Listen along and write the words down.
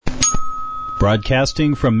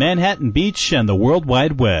Broadcasting from Manhattan Beach and the World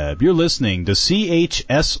Wide Web, you're listening to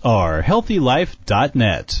CHSR,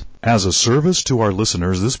 HealthyLife.net. As a service to our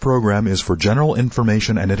listeners, this program is for general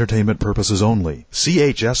information and entertainment purposes only.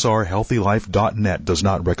 CHSR HealthyLife.net does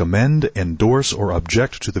not recommend, endorse, or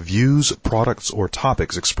object to the views, products, or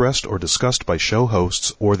topics expressed or discussed by show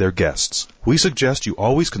hosts or their guests. We suggest you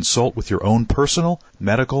always consult with your own personal,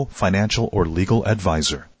 medical, financial, or legal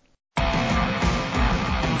advisor.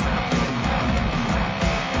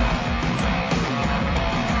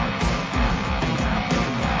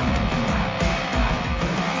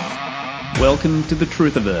 Welcome to the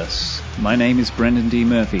Truthiverse. My name is Brendan D.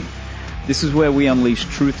 Murphy. This is where we unleash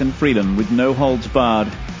truth and freedom with no holds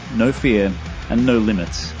barred, no fear, and no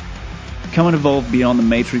limits. Come and evolve beyond the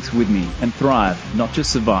matrix with me and thrive, not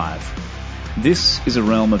just survive. This is a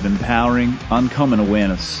realm of empowering, uncommon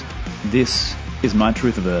awareness. This is my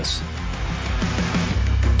Truthiverse.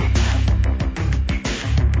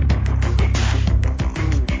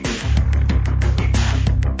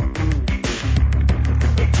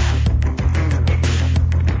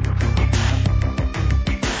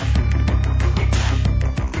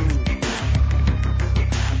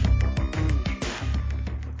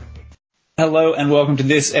 Hello and welcome to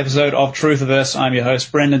this episode of Truthiverse. I'm your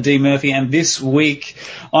host, Brendan D. Murphy, and this week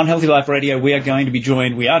on Healthy Life Radio, we are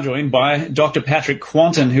joined by Dr. Patrick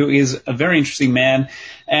Quanton, who is a very interesting man.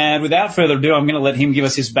 And without further ado, I'm going to let him give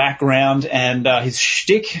us his background and his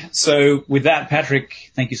shtick. So with that,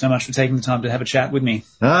 Patrick, thank you so much for taking the time to have a chat with me.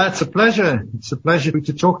 It's a pleasure. It's a pleasure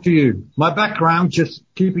to talk to you. My background, just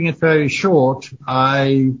keeping it very short,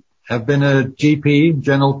 I've been a GP,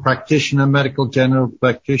 medical general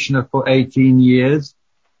practitioner for 18 years.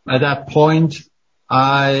 At that point,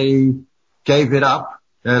 I gave it up,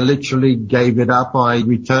 literally gave it up. I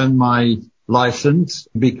returned my license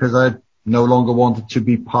because I no longer wanted to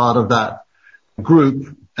be part of that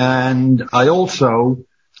group. And I also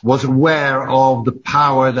was aware of the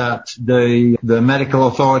power that the medical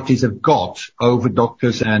authorities have got over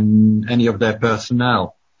doctors and any of their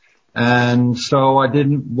personnel. And so I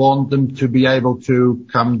didn't want them to be able to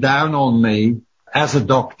come down on me as a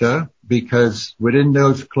doctor, because within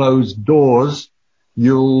those closed doors,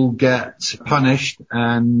 you'll get punished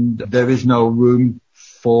and there is no room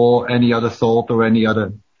for any other thought or any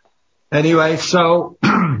other. Anyway, so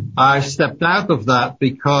I stepped out of that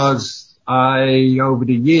because over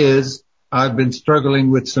the years, I've been struggling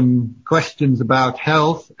with some questions about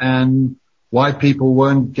health and why people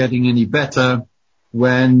weren't getting any better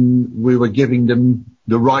when we were giving them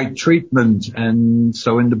the right treatment. And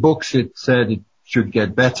so in the books it said it should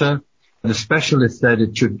get better. The specialist said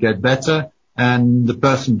it should get better. And the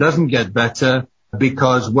person doesn't get better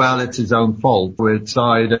because, well, it's his own fault. It's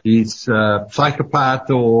either he's a psychopath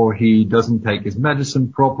or he doesn't take his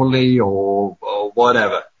medicine properly or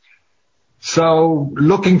whatever. So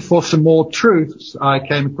looking for some more truths, I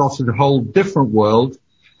came across a whole different world.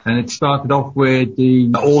 And it started off with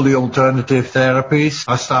all the alternative therapies.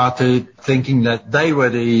 I started thinking that they were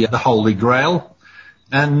the holy grail.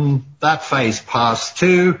 And that phase passed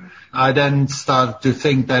too. I then started to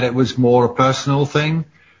think that it was more a personal thing.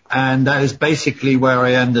 And that is basically where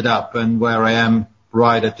I ended up and where I am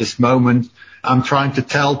right at this moment. I'm trying to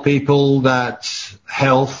tell people that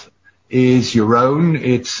health is your own.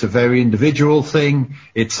 It's a very individual thing.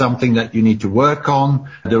 It's something that you need to work on.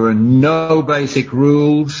 There are no basic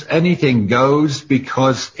rules. Anything goes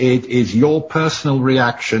because it is your personal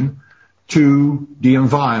reaction to the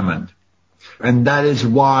environment. And that is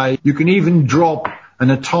why you can even drop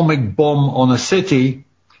an atomic bomb on a city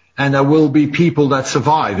and there will be people that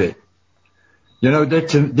survive it. You know,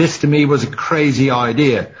 this to me was a crazy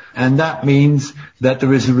idea. And that means that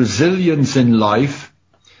there is a resilience in life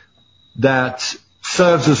that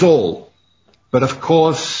serves us all. But of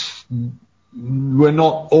course, we're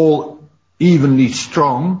not all evenly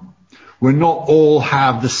strong. We're not all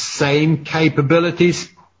have the same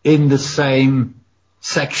capabilities in the same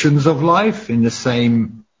sections of life, in the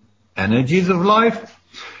same energies of life.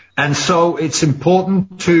 And so it's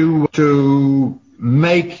important to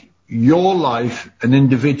make your life an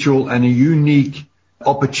individual and a unique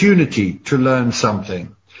opportunity to learn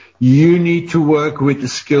something. You need to work with the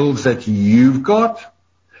skills that you've got,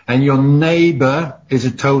 and your neighbor is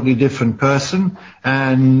a totally different person,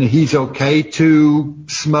 and he's okay to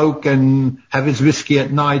smoke and have his whiskey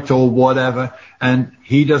at night or whatever, and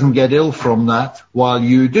he doesn't get ill from that while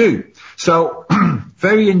you do. So,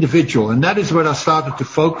 very individual, and that is what I started to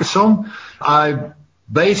focus on. I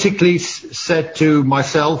basically said to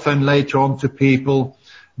myself and later on to people,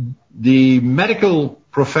 the medical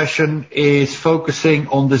profession is focusing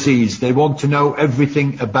on disease. They want to know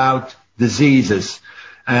everything about diseases.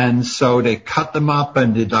 And so they cut them up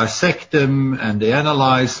and they dissect them and they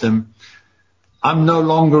analyze them. I'm no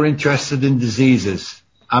longer interested in diseases.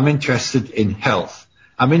 I'm interested in health.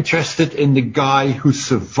 I'm interested in the guy who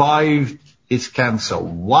survived his cancer.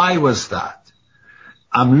 Why was that?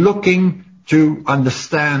 I'm looking to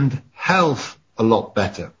understand health a lot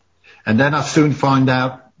better. And then I soon find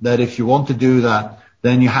out that if you want to do that,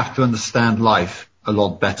 then you have to understand life a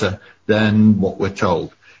lot better than what we're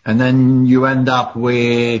told. And then you end up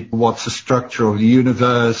with what's the structure of the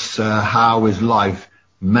universe, how is life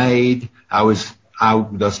made, how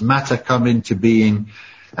does matter come into being.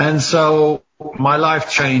 And so my life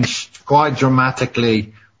changed quite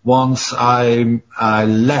dramatically once I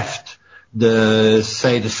left the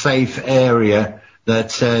safe area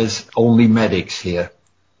that says only medics here.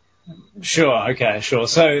 Sure, okay, sure.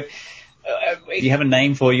 So do you have a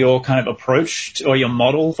name for your kind of approach or your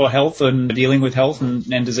model for health and dealing with health and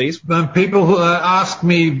disease? When people who ask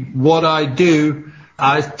me what I do,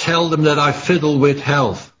 I tell them that I fiddle with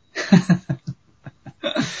health.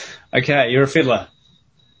 Okay, you're a fiddler.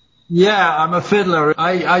 Yeah, I'm a fiddler.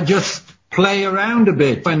 I just play around a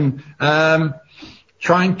bit and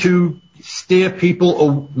trying to steer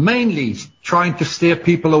people, mainly trying to steer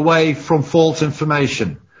people away from false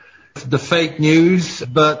information. The fake news,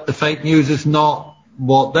 but the fake news is not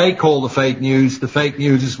what they call the fake news. The fake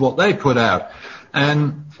news is what they put out.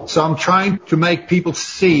 And so I'm trying to make people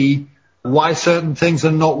see why certain things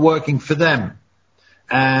are not working for them.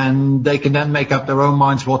 And they can then make up their own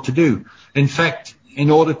minds what to do. In fact, in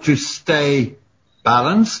order to stay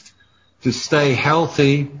balanced, to stay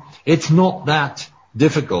healthy, it's not that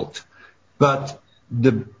difficult. But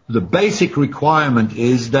the basic requirement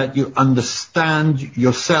is that you understand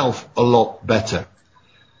yourself a lot better.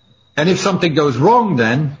 And if something goes wrong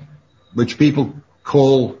then, which people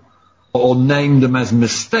call or name them as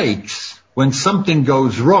mistakes, when something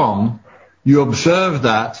goes wrong, you observe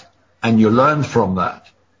that and you learn from that.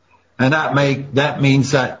 And that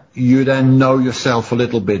means that you then know yourself a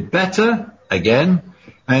little bit better, again,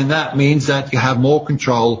 and that means that you have more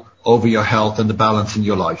control over your health and the balance in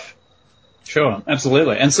your life. Sure,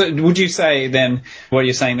 absolutely. And so would you say then, what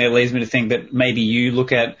you're saying there leads me to think that maybe you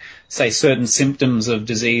look at, say, certain symptoms of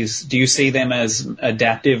disease, do you see them as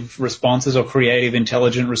adaptive responses or creative,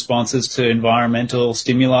 intelligent responses to environmental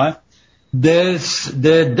stimuli? They're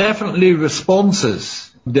definitely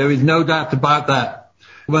responses. There is no doubt about that.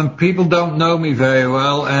 When people don't know me very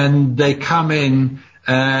well and they come in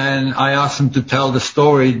and I ask them to tell the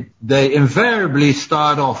story, they invariably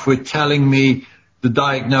start off with telling me the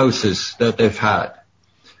diagnosis that they've had,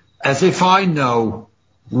 as if I know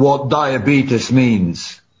what diabetes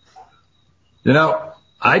means. You know,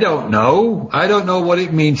 I don't know what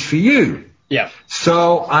it means for you. Yeah.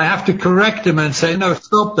 So I have to correct them and say, no,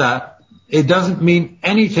 stop that. It doesn't mean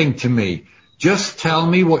anything to me. Just tell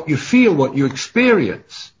me what you feel, what you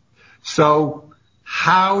experience. So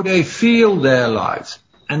how they feel their lives.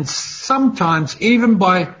 And sometimes even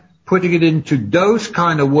by putting it into those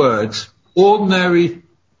kind of words, ordinary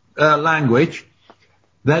language,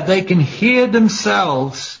 that they can hear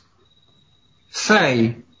themselves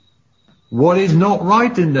say what is not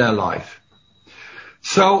right in their life.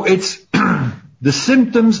 So it's the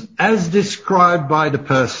symptoms as described by the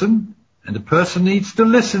person, and the person needs to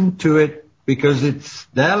listen to it because it's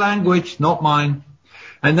their language, not mine.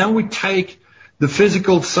 And then we take the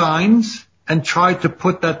physical signs and try to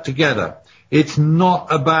put that together. It's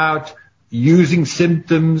not about using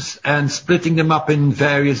symptoms and splitting them up in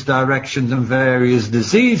various directions and various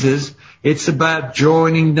diseases. It's about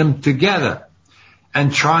joining them together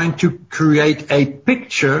and trying to create a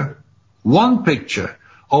picture, one picture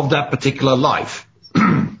of that particular life.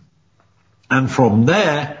 And from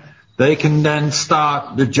there, they can then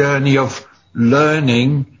start the journey of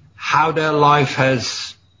learning how their life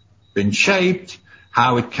has been shaped,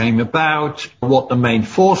 how it came about, what the main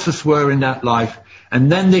forces were in that life. And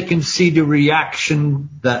then they can see the reaction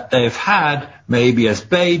that they've had, maybe as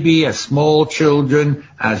baby, as small children,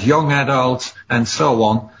 as young adults, and so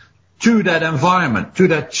on, to that environment, to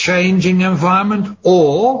that changing environment,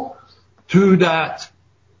 or to that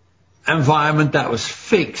environment that was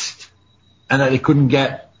fixed and that they couldn't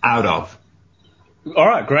get out of. All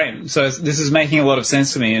right, great. So this is making a lot of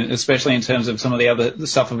sense to me, especially in terms of some of the other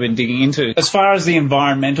stuff I've been digging into. As far as the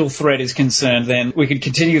environmental thread is concerned, then we could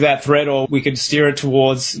continue that thread, or we could steer it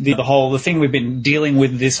towards the thing we've been dealing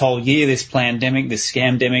with this whole year, this pandemic, this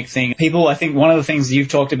scamdemic thing. People, I think one of the things you've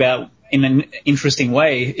talked about in an interesting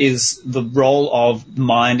way is the role of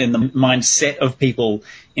mind and the mindset of people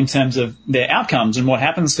in terms of their outcomes and what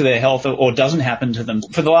happens to their health or doesn't happen to them.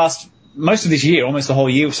 For the last most of this year, almost the whole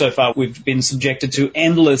year so far, we've been subjected to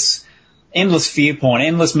endless fear porn,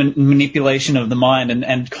 endless manipulation of the mind,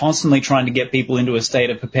 and constantly trying to get people into a state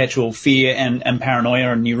of perpetual fear and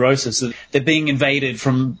paranoia and neurosis. They're being invaded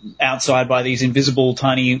from outside by these invisible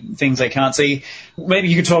tiny things they can't see. Maybe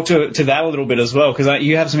you could talk to that a little bit as well, because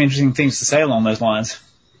you have some interesting things to say along those lines.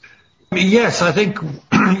 Yes, I think,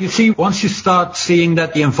 you see, once you start seeing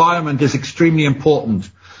that the environment is extremely important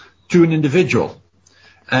to an individual,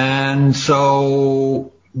 and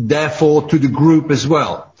so therefore to the group as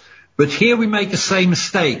well. But here we make the same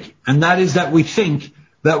mistake, and that is that we think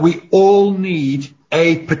that we all need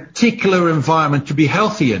a particular environment to be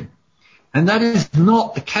healthy in. And that is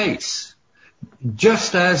not the case.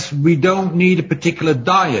 Just as we don't need a particular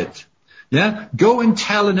diet. Yeah? Go and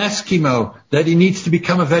tell an Eskimo that he needs to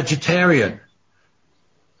become a vegetarian.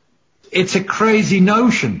 It's a crazy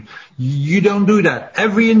notion. You don't do that.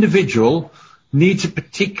 Every individual needs a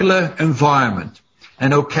particular environment.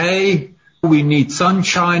 And okay, we need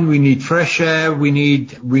sunshine, we need fresh air, we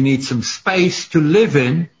need some space to live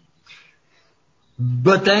in.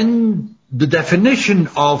 But then the definition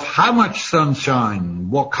of how much sunshine,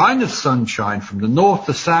 what kind of sunshine, from the north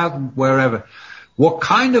to south, wherever, what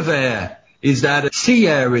kind of air, is that a sea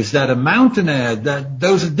air, is that a mountain air,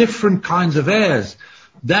 those are different kinds of airs.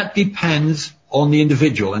 That depends on the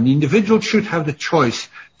individual, and the individual should have the choice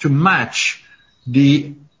to match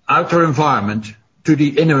the outer environment to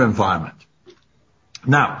the inner environment.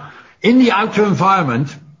 Now, in the outer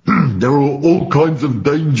environment, there are all kinds of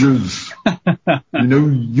dangers.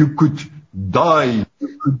 You could die,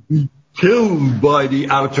 you could be killed by the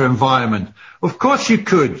outer environment. Of course you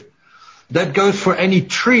could. That goes for any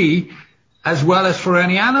tree as well as for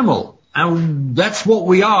any animal. And that's what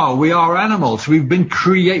we are. We are animals. We have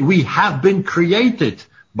been created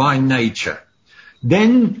by nature.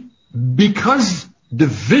 Then, because the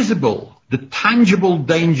visible, the tangible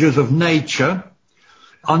dangers of nature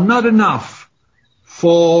are not enough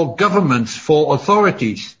for governments, for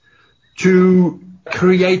authorities to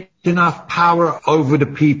create enough power over the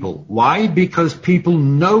people. Why? Because people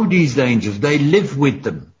know these dangers. They live with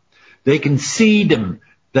them. They can see them.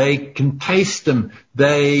 They can taste them.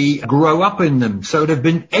 They grow up in them. So they've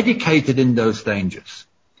been educated in those dangers.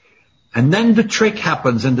 And then the trick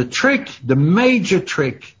happens. And the major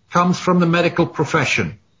trick, comes from the medical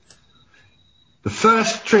profession. The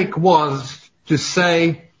first trick was to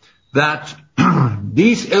say that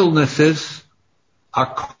these illnesses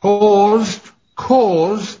are caused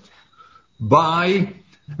by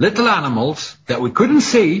little animals that we couldn't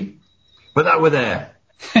see, but that were there.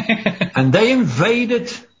 And they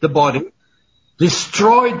invaded the body,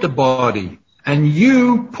 destroyed the body, and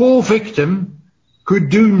you, poor victim, could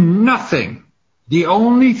do nothing. The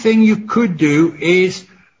only thing you could do is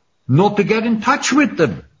not to get in touch with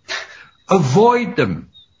them. Avoid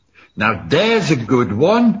them. Now there's a good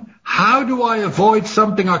one. How do I avoid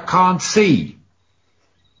something I can't see?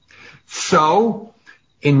 So,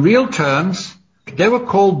 in real terms, they were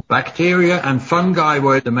called bacteria, and fungi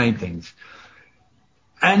were the main things.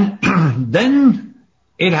 And then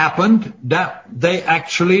it happened that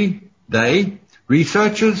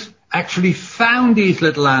researchers actually found these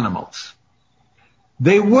little animals.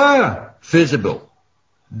 They were visible.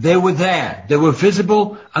 They were there. They were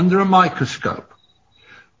visible under a microscope.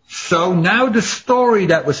 So now the story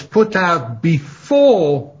that was put out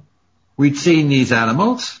before we'd seen these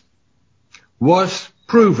animals was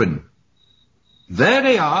proven. There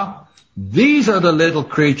they are. These are the little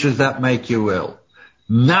creatures that make you ill.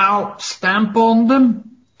 Now stamp on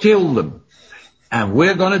them, kill them. And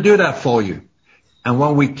we're going to do that for you. And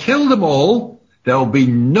when we kill them all, there'll be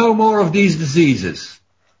no more of these diseases.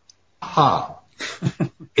 Ha!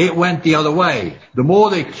 It went the other way. The more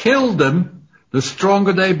they killed them, the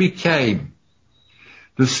stronger they became.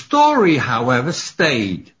 The story, however,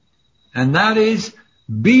 stayed. And that is,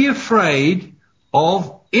 be afraid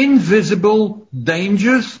of invisible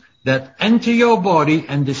dangers that enter your body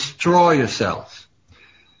and destroy yourselves.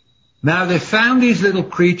 Now, they found these little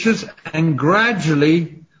creatures, and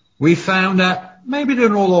gradually we found that maybe they're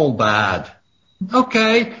not all bad.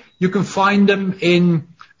 Okay, you can find them in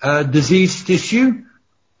diseased tissue,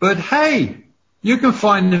 but hey, you can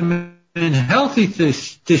find them in healthy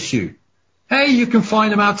tissue. Hey, you can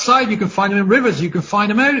find them outside, you can find them in rivers, you can find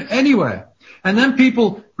them anywhere. And then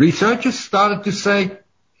researchers started to say,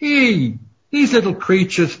 hey, these little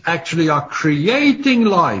creatures actually are creating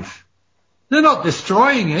life. They're not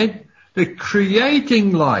destroying it, they're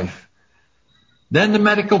creating life. Then the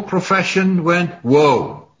medical profession went,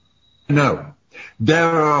 whoa, no, there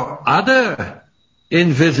are other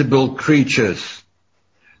invisible creatures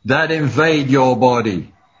that invade your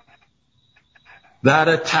body. that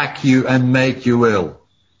attack you and make you ill.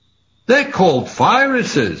 They're called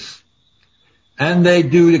viruses. And they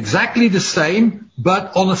do exactly the same,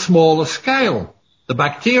 but on a smaller scale. The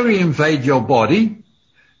bacteria invade your body.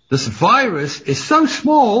 This virus is so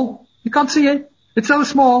small, you can't see it. It's so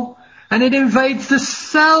small. And it invades the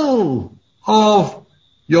cell of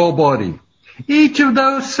your body. Each of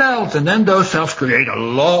those cells, and then those cells create a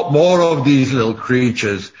lot more of these little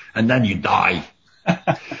creatures, and then you die.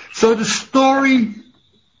 So the story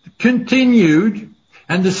continued,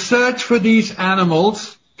 and the search for these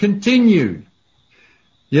animals continued.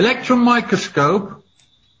 The electron microscope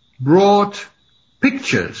brought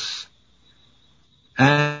pictures,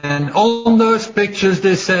 and on those pictures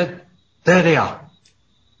they said, there they are.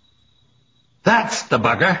 That's the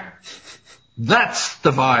bugger. That's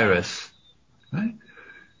the virus. Right?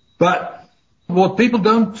 But what people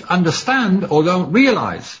don't understand or don't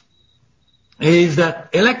realize is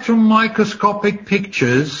that electron microscopic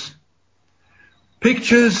pictures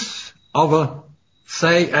of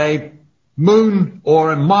a moon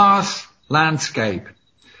or a Mars landscape.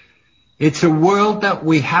 It's a world that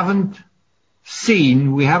we haven't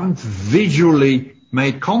seen, we haven't visually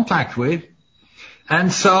made contact with.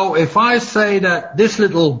 And so if I say that this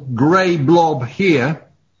little grey blob here,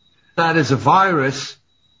 that is a virus,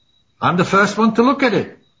 I'm the first one to look at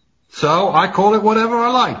it. So I call it whatever I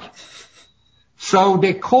like. So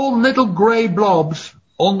they call little grey blobs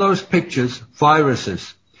on those pictures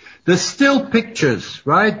viruses. They're still pictures,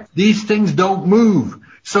 right? These things don't move.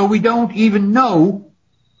 So we don't even know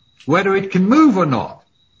whether it can move or not.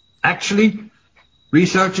 Actually,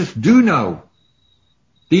 researchers do know.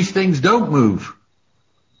 These things don't move.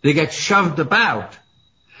 They get shoved about.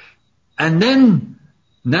 And then,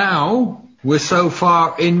 now, we're so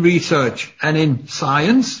far in research and in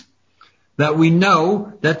science that we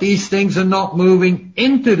know that these things are not moving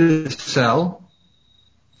into the cell,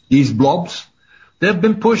 these blobs. They've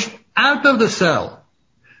been pushed out of the cell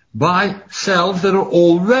by cells that are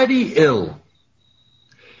already ill.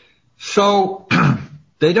 So,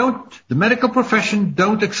 the medical profession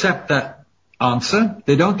don't accept that answer.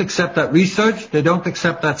 They don't accept that research. They don't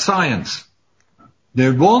accept that science.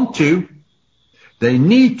 They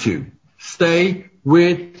need to stay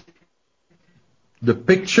with the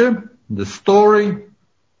picture, the story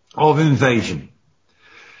of invasion.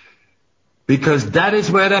 Because that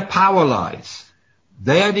is where their power lies.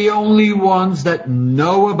 They are the only ones that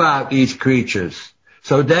know about these creatures.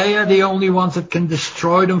 So they are the only ones that can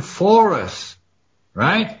destroy them for us.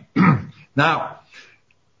 Right? Now,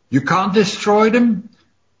 you can't destroy them.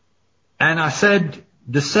 And I said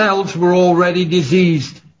the cells were already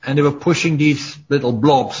diseased and they were pushing these little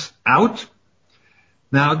blobs out.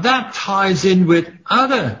 Now that ties in with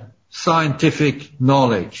other scientific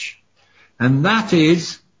knowledge. And that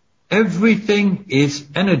is, everything is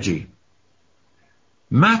energy.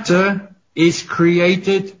 Matter is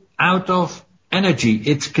created out of energy.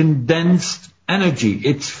 It's condensed energy.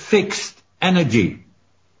 It's fixed energy.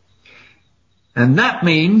 And that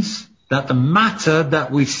means that the matter that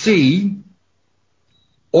we see,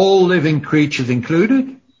 all living creatures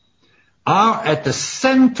included, are at the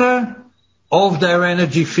center of their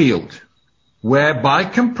energy field, where by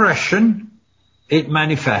compression it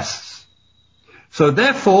manifests. So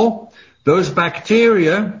therefore, those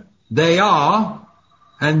bacteria, they are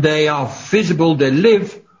visible, they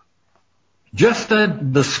live just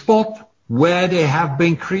at the spot where they have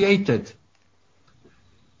been created.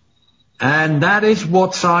 And that is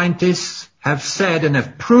what scientists have said and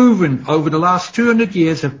have proven over the last 200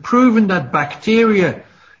 years, have proven that bacteria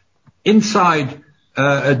inside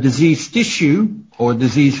a diseased tissue or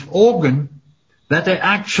diseased organ, that they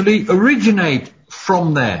actually originate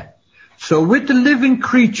from there. So with the living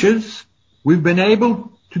creatures, we've been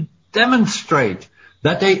able to demonstrate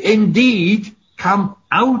that they indeed come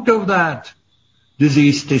out of that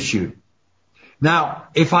diseased tissue. Now,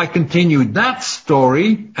 if I continue that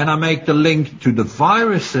story and I make the link to the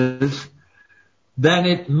viruses, then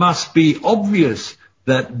it must be obvious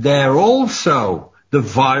that they're also the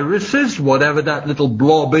viruses, whatever that little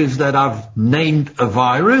blob is that I've named a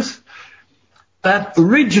virus, that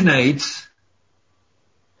originates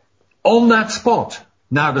on that spot.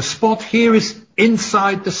 Now, the spot here is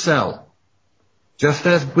inside the cell, just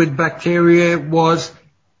as with bacteria it was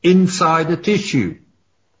inside the tissue.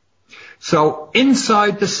 So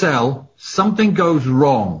inside the cell, something goes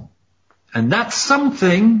wrong. And that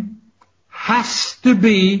something has to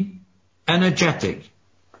be energetic.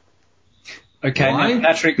 Okay, why? Now,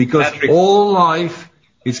 Patrick. Because all life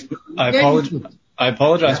is... I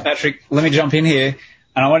apologize, Patrick. Let me jump in here.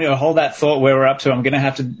 And I want you to hold that thought where we're up to. I'm going to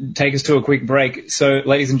have to take us to a quick break. So,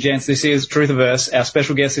 ladies and gents, this is Truthiverse. Our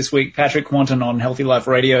special guest this week, Patrick Quanton on Healthy Life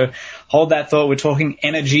Radio. Hold that thought. We're talking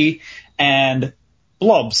energy and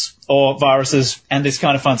blobs or viruses and this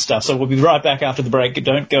kind of fun stuff. So we'll be right back after the break.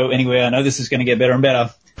 Don't go anywhere. I know this is going to get better and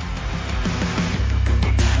better.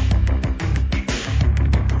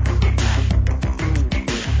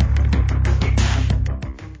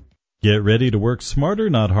 Get ready to work smarter,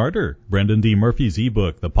 not harder. Brendan D. Murphy's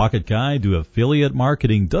ebook, The Pocket Guide to Affiliate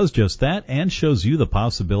Marketing, does just that and shows you the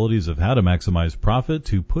possibilities of how to maximize profit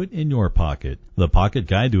to put in your pocket. The Pocket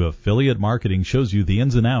Guide to Affiliate Marketing shows you the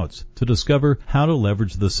ins and outs to discover how to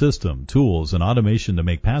leverage the system, tools, and automation to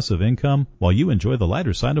make passive income while you enjoy the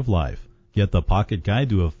lighter side of life. Get the Pocket Guide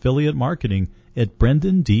to Affiliate Marketing at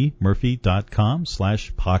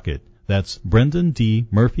brendandmurphy.com/pocket. That's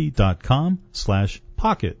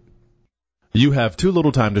brendandmurphy.com/pocket. You have too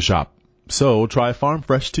little time to shop, so try Farm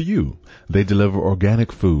Fresh to You. They deliver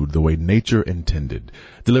organic food the way nature intended,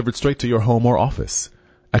 delivered straight to your home or office,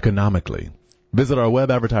 economically. Visit our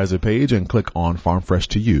web advertiser page and click on Farm Fresh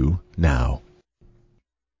to You now.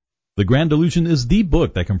 The Grand Illusion is the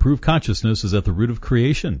book that can prove consciousness is at the root of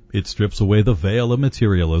creation. It strips away the veil of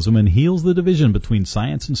materialism and heals the division between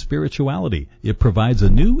science and spirituality. It provides a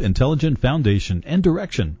new, intelligent foundation and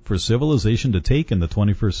direction for civilization to take in the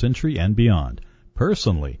 21st century and beyond.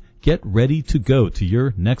 Personally, get ready to go to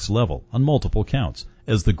your next level on multiple counts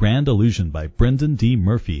as The Grand Illusion by Brendan D.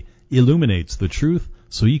 Murphy illuminates the truth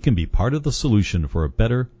so you can be part of the solution for a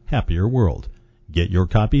better, happier world. Get your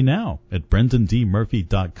copy now at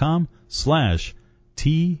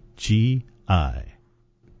brendandmurphy.com/TGI.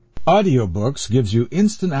 Audiobooks gives you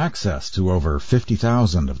instant access to over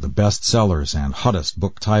 50,000 of the best sellers and hottest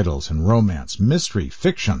book titles in romance, mystery,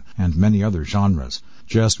 fiction, and many other genres.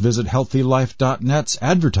 Just visit HealthyLife.net's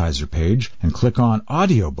advertiser page and click on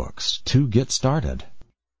Audiobooks to get started.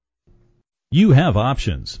 You have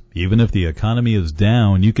options. Even if the economy is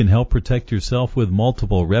down, you can help protect yourself with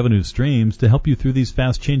multiple revenue streams to help you through these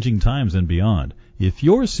fast-changing times and beyond. If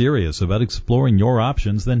you're serious about exploring your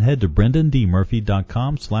options, then head to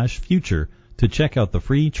brendandmurphy.com/future to check out the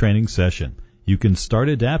free training session. You can start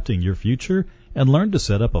adapting your future and learn to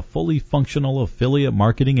set up a fully functional affiliate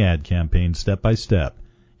marketing ad campaign step by step.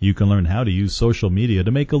 You can learn how to use social media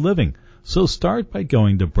to make a living. So start by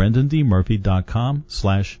going to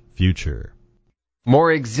brendandmurphy.com/future.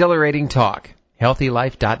 More exhilarating talk.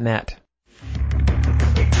 HealthyLife.net.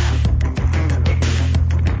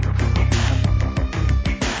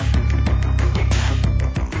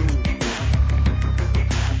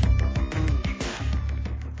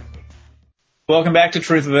 Welcome back to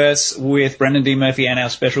Truthiverse with Brendan D. Murphy and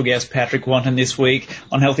our special guest, Patrick Quanton, this week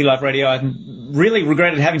on Healthy Life Radio. I really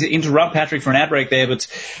regretted having to interrupt Patrick for an ad break there, but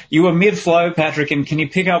you were mid-flow, Patrick, and can you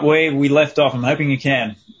pick up where we left off? I'm hoping you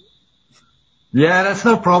can. Yeah, that's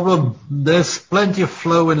no problem. There's plenty of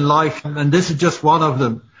flow in life, and this is just one of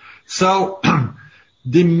them. So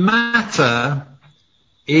the matter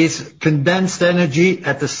is condensed energy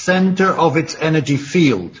at the center of its energy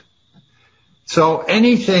field. So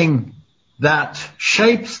anything that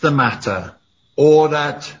shapes the matter or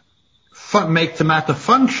that make the matter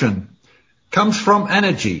function comes from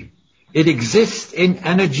energy. It exists in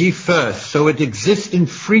energy first. So it exists in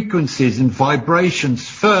frequencies and vibrations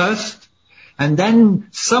first. And then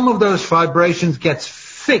some of those vibrations gets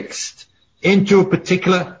fixed into a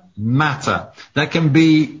particular matter. That can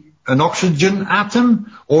be an oxygen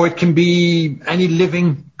atom, or it can be any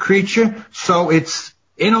living creature. So it's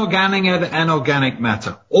inorganic and organic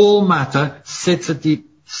matter. All matter sits at the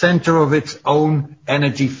center of its own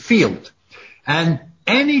energy field. And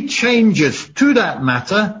any changes to that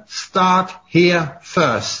matter start here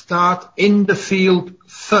first, start in the field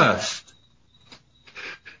first.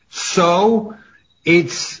 So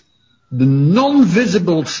it's the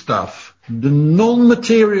non-visible stuff, the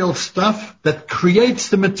non-material stuff that creates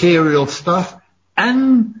the material stuff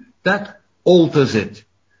and that alters it.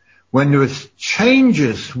 When there is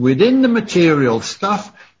changes within the material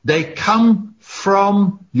stuff, they come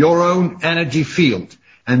from your own energy field.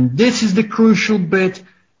 And this is the crucial bit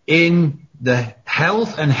in the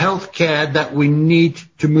health and healthcare that we need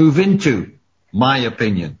to move into, my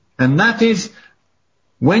opinion. And that is,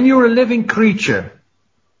 when you're a living creature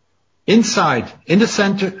inside, in the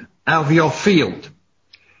center of your field,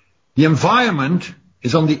 the environment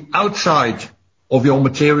is on the outside of your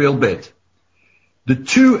material bit. The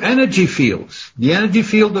two energy fields, the energy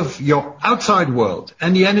field of your outside world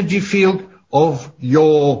and the energy field of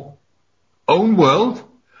your own world,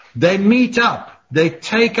 they meet up. They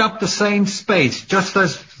take up the same space, just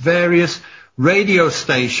as various radio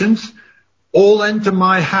stations all enter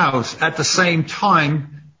my house at the same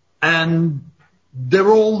time, and they're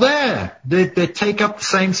all there. They take up the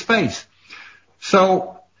same space.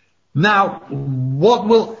 So now what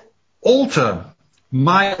will alter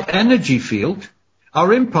my energy field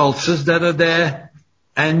are impulses that are there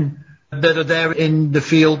and that are there in the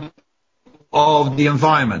field of the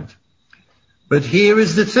environment. But here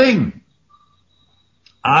is the thing.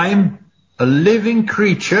 I'm a living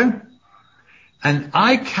creature, and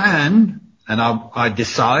I can, and I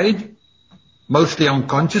decide, mostly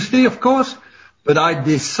unconsciously, of course, but I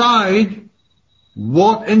decide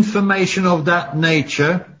what information of that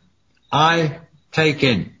nature I take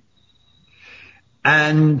in.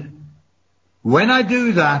 And when I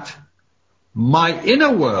do that, my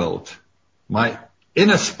inner world, my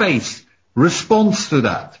inner space responds to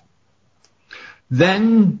that.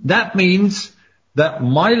 Then that means that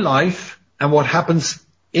my life and what happens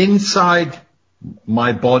inside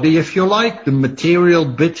my body, if you like, the material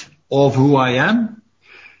bit of who I am,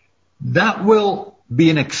 that will be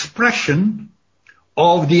an expression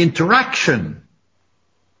of the interaction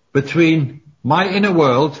between my inner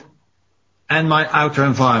world and my outer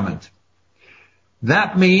environment.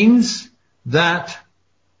 That means that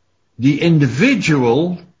the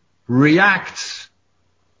individual reacts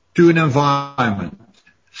to an environment.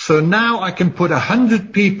 So now I can put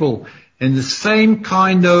 100 people in the same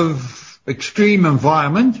kind of extreme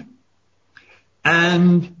environment,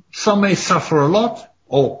 and some may suffer a lot,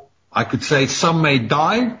 or I could say some may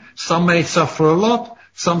die, some may suffer a lot,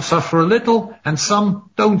 some suffer a little, and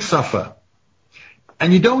some don't suffer.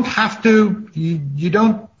 And you don't have to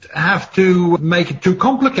make it too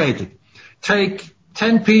complicated. Take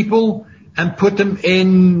 10 people and put them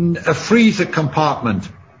in a freezer compartment.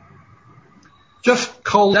 Just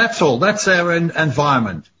cold, that's all. That's their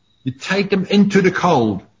environment. You take them into the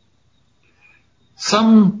cold.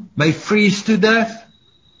 Some may freeze to death.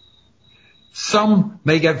 Some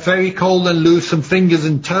may get very cold and lose some fingers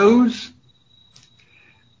and toes.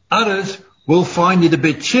 Others will find it a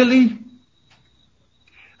bit chilly.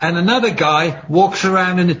 And another guy walks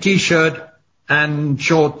around in a t-shirt and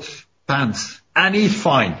short pants, and he's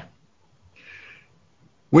fine.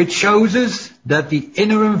 Which shows us that the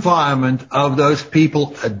inner environment of those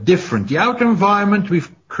people are different. The outer environment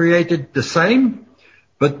we've created the same,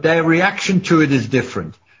 but their reaction to it is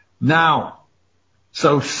different. Now,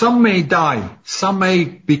 so some may die, some may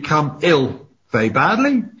become ill very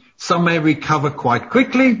badly, some may recover quite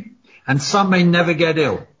quickly, and some may never get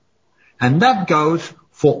ill. And that goes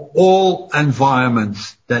for all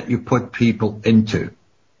environments that you put people into.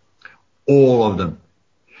 All of them.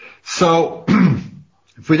 So,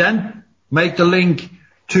 if we then make the link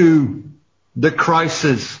to the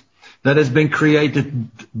crisis that has been created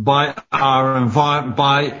by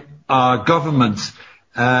by our governments,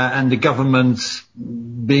 and the governments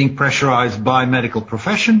being pressurized by medical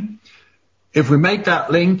profession, if we make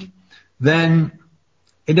that link, then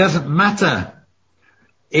it doesn't matter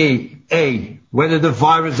whether the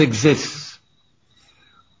virus exists,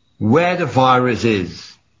 where the virus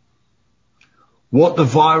is, what the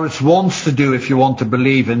virus wants to do, if you want to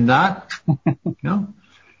believe in that. No?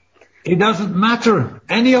 It doesn't matter.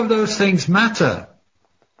 Any of those things matter.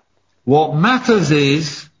 What matters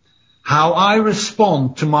is how I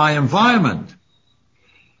respond to my environment.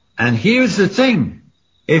 And here's the thing.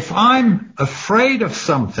 If I'm afraid of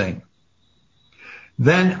something,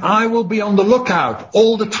 then I will be on the lookout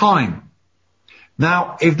all the time.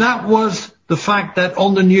 Now, if that was the fact that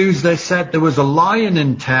on the news they said there was a lion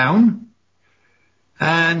in town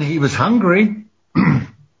and he was hungry,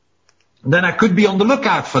 then I could be on the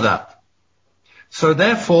lookout for that. So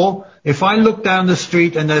therefore, if I look down the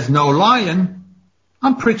street and there's no lion,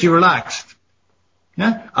 I'm pretty relaxed.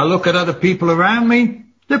 Yeah? I look at other people around me,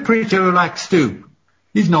 they're pretty relaxed too.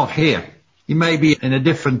 He's not here. He may be in a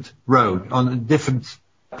different road, on a different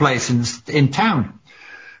place in town.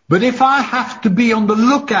 But if I have to be on the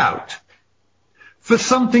lookout for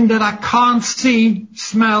something that I can't see,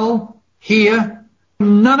 smell, hear,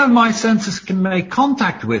 none of my senses can make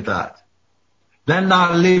contact with that, then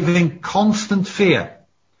I live in constant fear.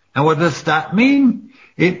 And what does that mean?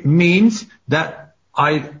 It means that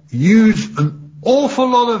I use an awful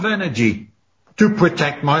lot of energy to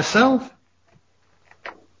protect myself.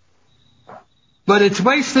 But it's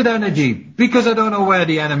wasted energy because I don't know where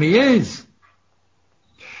the enemy is.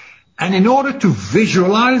 And in order to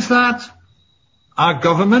visualize that, our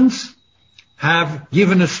governments have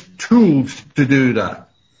given us tools to do that.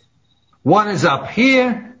 One is up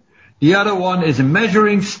here, The other one is a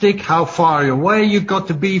measuring stick, how far away you've got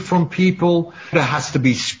to be from people. There has to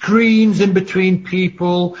be screens in between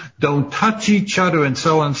people. Don't touch each other, and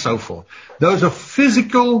so on and so forth. Those are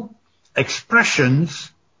physical expressions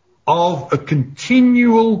of a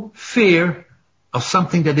continual fear of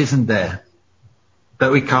something that isn't there,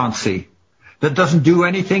 that we can't see, that doesn't do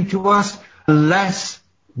anything to us unless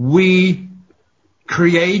we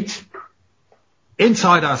create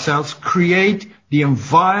inside ourselves, create the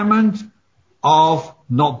environment of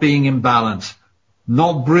not being in balance,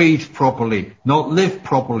 not breathe properly, not live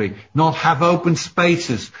properly, not have open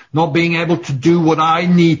spaces, not being able to do what I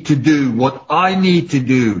need to do,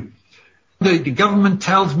 The government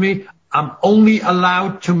tells me I'm only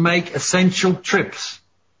allowed to make essential trips.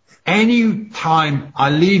 Any time I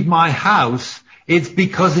leave my house, it's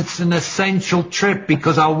because it's an essential trip,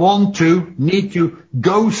 because I need to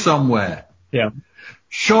go somewhere. Yeah.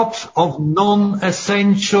 Shops of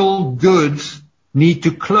non-essential goods need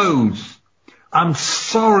to close. I'm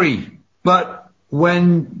sorry, but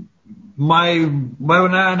when I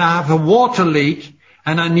have a water leak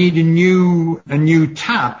and I need a new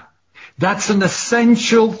tap, that's an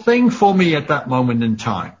essential thing for me at that moment in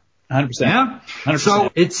time. 100%. Yeah? 100%.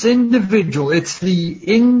 So it's individual. It's the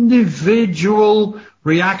individual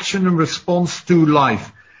reaction and response to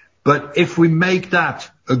life. But if we make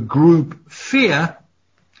that a group fear,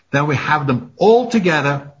 then we have them all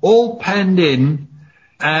together, all penned in,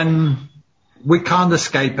 and we can't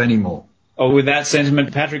escape anymore. Oh, with that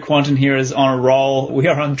sentiment, Patrick Quanton here is on a roll. We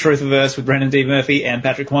are on Truth-Averse with Brendan D. Murphy and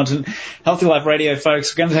Patrick Quanton. Healthy Life Radio,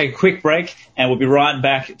 folks. We're going to take a quick break, and we'll be right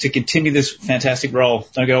back to continue this fantastic roll.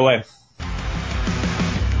 Don't go away.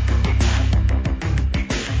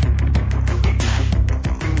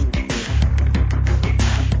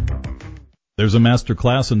 There's a master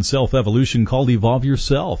class in self-evolution called Evolve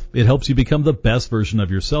Yourself. It helps you become the best version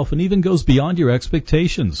of yourself and even goes beyond your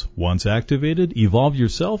expectations. Once activated, Evolve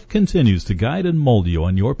Yourself continues to guide and mold you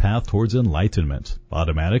on your path towards enlightenment.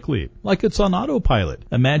 Automatically, like it's on autopilot.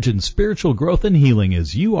 Imagine spiritual growth and healing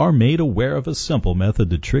as you are made aware of a simple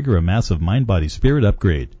method to trigger a massive mind-body-spirit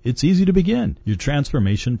upgrade. It's easy to begin your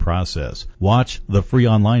transformation process. Watch the free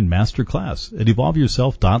online master class at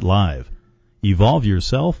evolveyourself.live.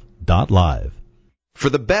 evolveyourself.live.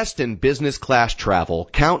 For the best in business class travel,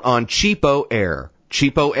 count on Cheapo Air.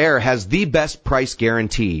 Cheapo Air has the best price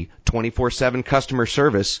guarantee, 24/7 customer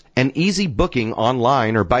service, and easy booking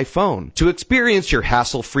online or by phone. To experience your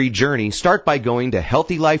hassle-free journey, start by going to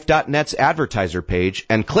HealthyLife.net's advertiser page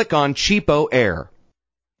and click on Cheapo Air.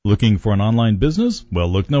 Looking for an online business?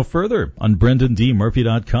 Well, look no further. On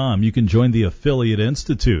BrendanDMurphy.com, you can join the Affiliate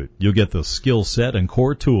Institute. You'll get the skill set and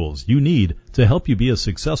core tools you need to help you be a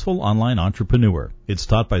successful online entrepreneur. It's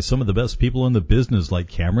taught by some of the best people in the business like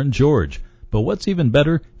Cameron George. But what's even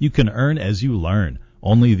better, you can earn as you learn.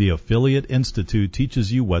 Only the Affiliate Institute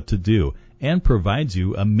teaches you what to do and provides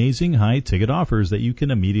you amazing high-ticket offers that you can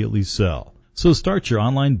immediately sell. So start your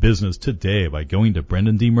online business today by going to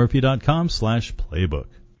BrendanDMurphy.com/playbook.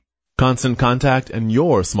 Constant Contact and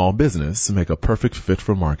your small business make a perfect fit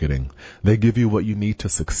for marketing. They give you what you need to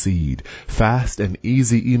succeed. Fast and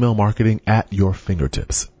easy email marketing at your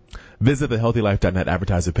fingertips. Visit the HealthyLife.net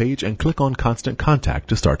advertiser page and click on Constant Contact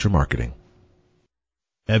to start your marketing.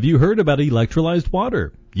 Have you heard about electrolyzed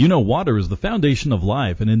water? You know water is the foundation of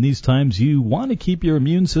life, and in these times you want to keep your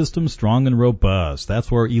immune system strong and robust. That's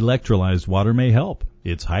where electrolyzed water may help.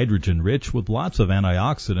 It's hydrogen-rich with lots of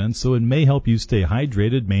antioxidants, so it may help you stay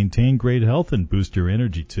hydrated, maintain great health, and boost your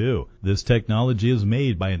energy too. This technology is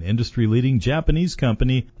made by an industry-leading Japanese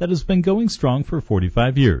company that has been going strong for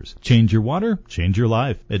 45 years. Change your water, change your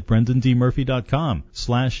life at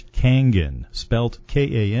BrendanDMurphy.com/Kangen, spelt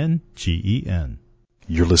Kangen.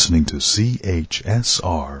 You're listening to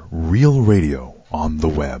CHSR Real Radio on the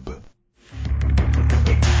web.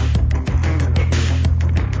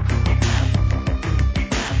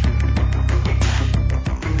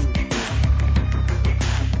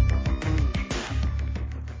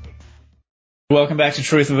 Welcome back to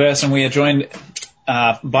Truth-Averse, and we are joined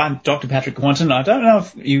by Dr. Patrick Quanton. I don't know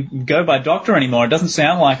if you go by doctor anymore. It doesn't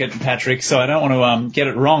sound like it, Patrick, so I don't want to get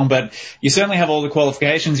it wrong, but you certainly have all the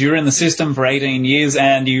qualifications. You were in the system for 18 years,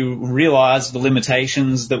 and you realized the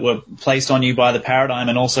limitations that were placed on you by the paradigm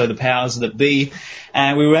and also the powers that be.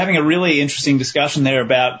 And we were having a really interesting discussion there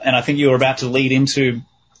about, and I think you were about to lead into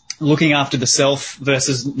looking after the self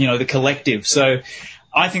versus, the collective. So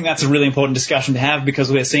I think that's a really important discussion to have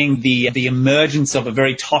because we're seeing the emergence of a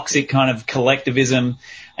very toxic kind of collectivism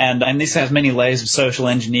And this has many layers of social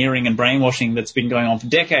engineering and brainwashing that's been going on for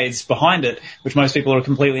decades behind it, which most people are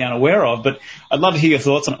completely unaware of. But I'd love to hear your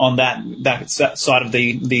thoughts on that side of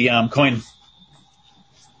the coin.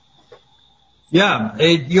 Yeah,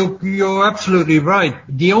 you're absolutely right.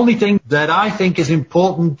 The only thing that I think is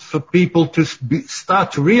important for people to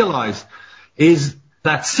start to realize is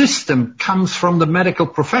that system comes from the medical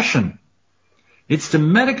profession. It's the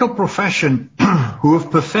medical profession who have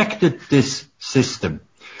perfected this system.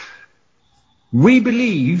 We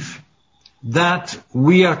believe that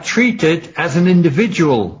we are treated as an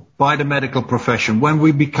individual by the medical profession. When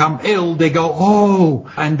we become ill, they go,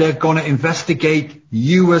 oh, and they're going to investigate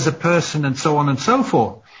you as a person and so on and so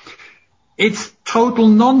forth. It's total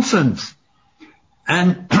nonsense.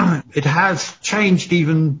 And it has changed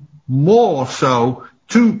even more so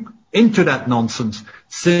into that nonsense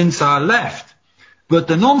since I left. But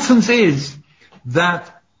the nonsense is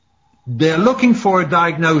that they're looking for a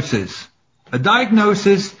diagnosis. A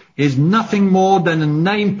diagnosis is nothing more than a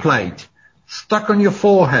nameplate stuck on your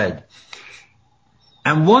forehead.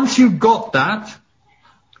 And once you've got that,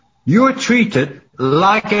 you are treated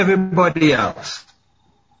like everybody else.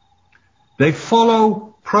 They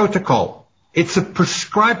follow protocol. It's a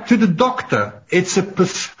prescribed to the doctor. It's a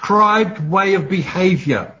prescribed way of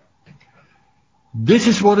behavior. This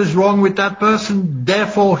is what is wrong with that person.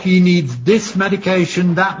 Therefore, he needs this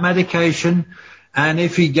medication, that medication. And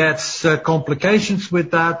if he gets complications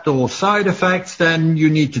with that or side effects, then you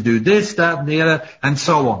need to do this, that, and the other, and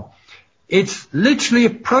so on. It's literally a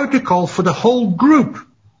protocol for the whole group.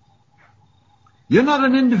 You're not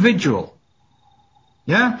an individual.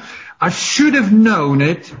 Yeah? I should have known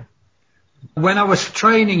it when I was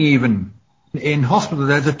training even in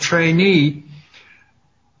hospital as a trainee,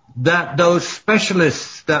 that those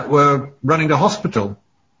specialists that were running the hospital,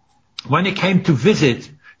 when they came to visit,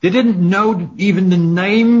 they didn't know even the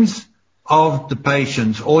names of the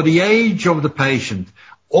patients or the age of the patient.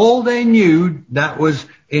 All they knew that was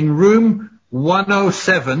in room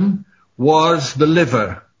 107 was the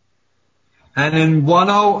liver. And in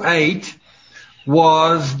 108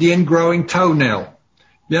 was the ingrowing toenail.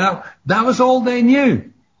 You know, that was all they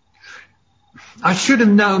knew. I should have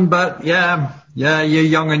known, but yeah, you're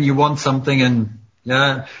young and you want something and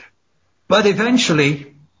yeah. But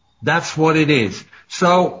eventually, that's what it is.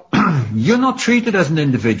 So, you're not treated as an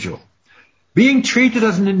individual. Being treated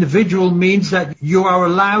as an individual means that you are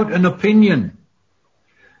allowed an opinion.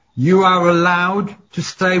 You are allowed to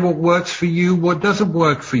say what works for you, what doesn't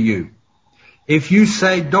work for you. If you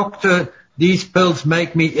say, doctor, these pills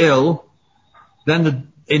make me ill, then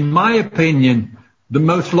in my opinion, the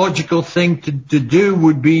most logical thing to do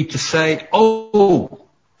would be to say, oh,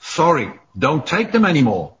 sorry, don't take them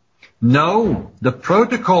anymore. No, the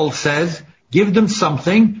protocol says give them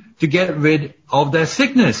something to get rid of their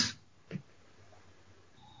sickness.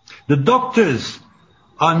 The doctors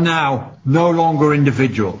are now no longer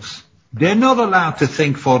individuals. They're not allowed to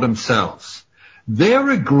think for themselves. They're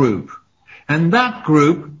a group, and that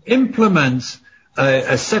group implements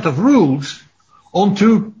a set of rules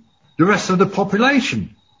onto the rest of the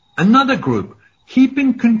population. Another group,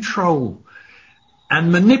 keeping control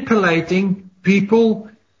and manipulating people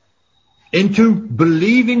into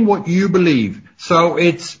believing what you believe. So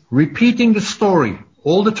it's repeating the story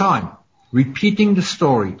all the time. Repeating the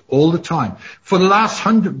story all the time. For the last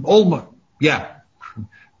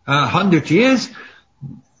 100 years,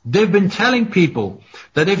 they've been telling people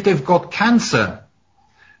that if they've got cancer,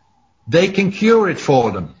 they can cure it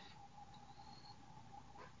for them.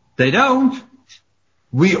 They don't.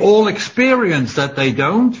 We all experience that they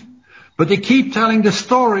don't. But they keep telling the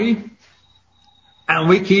story and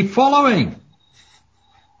we keep following.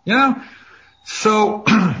 Yeah? So,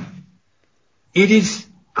 it is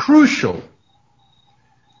crucial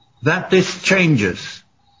that this changes.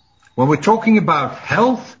 When we're talking about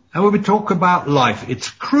health and when we talk about life, it's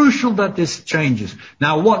crucial that this changes.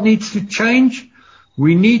 Now, what needs to change?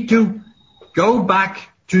 We need to go back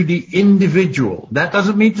to the individual. That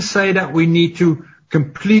doesn't mean to say that we need to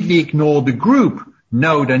completely ignore the group.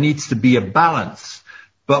 No, there needs to be a balance.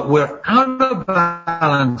 But we're out of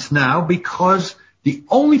balance now because the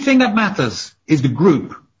only thing that matters is the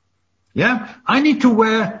group. Yeah? I need to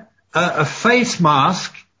wear a face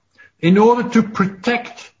mask in order to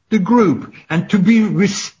protect the group and to be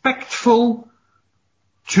respectful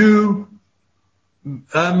to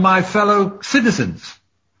my fellow citizens.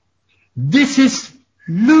 This is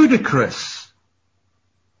ludicrous.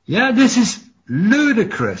 Yeah, this is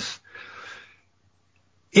ludicrous.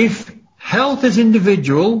 If health is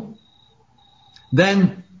individual,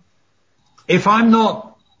 then if I'm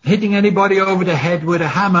not hitting anybody over the head with a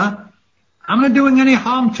hammer, I'm not doing any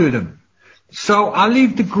harm to them. So I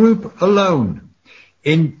leave the group alone.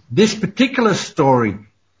 In this particular story,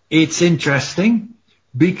 it's interesting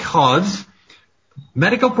because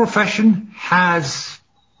medical profession has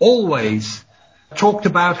always talked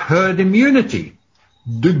about herd immunity.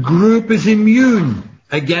 The group is immune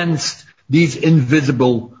against these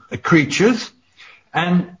invisible creatures.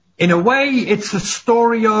 And in a way, it's a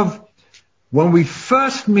story of when we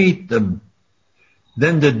first meet them,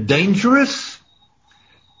 then they're dangerous,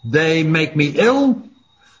 they make me ill,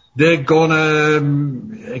 they're gonna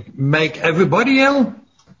make everybody ill.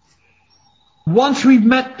 Once we've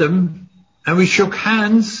met them and we shook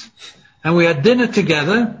hands and we had dinner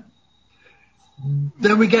together,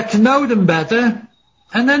 then we get to know them better,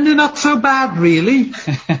 and then they're not so bad really.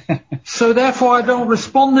 So therefore I don't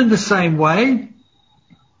respond in the same way,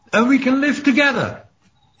 and we can live together.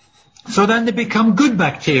 So then they become good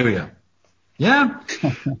bacteria. Yeah?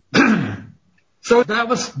 So that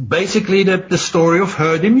was basically the story of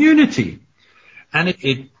herd immunity.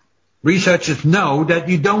 And researchers know that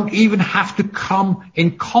you don't even have to come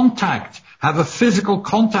in contact, have a physical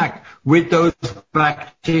contact with those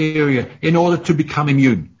bacteria in order to become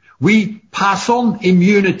immune. We pass on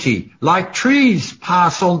immunity, like trees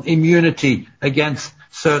pass on immunity against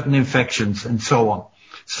certain infections and so on.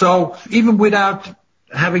 So even without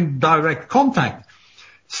having direct contact.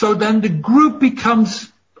 So then the group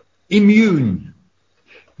becomes immune.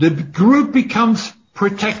 The group becomes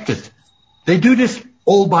protected. They do this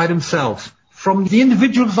all by themselves. The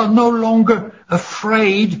individuals are no longer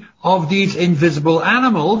afraid of these invisible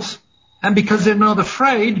animals, and because they're not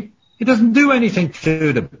afraid, it doesn't do anything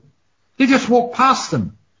to them. They just walk past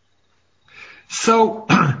them. So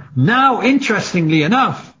now, interestingly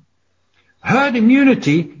enough, herd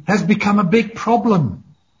immunity has become a big problem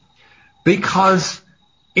because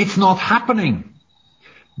it's not happening.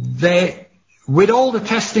 With all the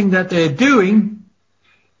testing that they're doing,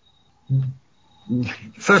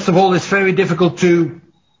 first of all, it's very difficult to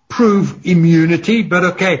prove immunity, but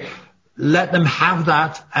okay, let them have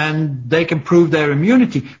that and they can prove their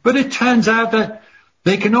immunity. But it turns out that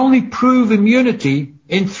they can only prove immunity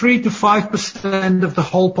in 3 to 5% of the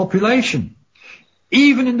whole population,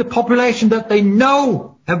 even in the population that they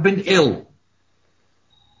know have been ill.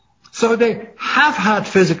 So they have had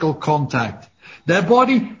physical contact. Their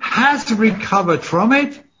body has recovered from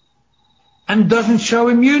it and doesn't show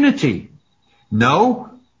immunity. No,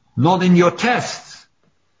 not in your tests.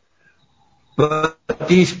 But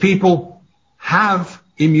these people have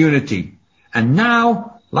immunity. And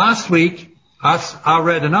now, last week, I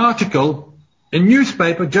read an article in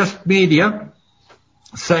newspaper, Just Media,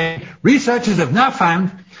 saying researchers have now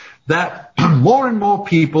found that more and more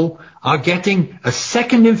people are getting a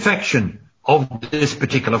second infection of this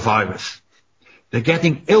particular virus. They're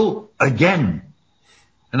getting ill again.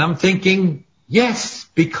 And I'm thinking, yes,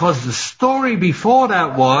 because the story before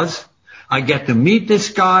that was, I get to meet this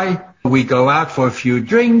guy, we go out for a few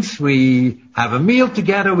drinks, we have a meal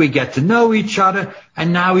together, we get to know each other,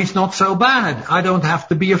 and now he's not so bad. I don't have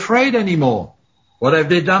to be afraid anymore. What have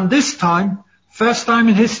they done this time? First time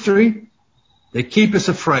in history, they keep us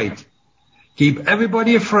afraid. Keep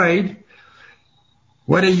everybody afraid,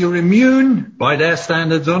 whether you're immune by their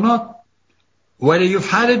standards or not. Whether you've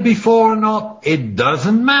had it before or not, it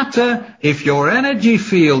doesn't matter. If your energy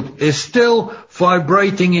field is still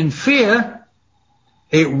vibrating in fear,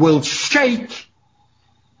 it will shake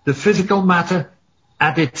the physical matter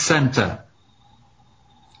at its center.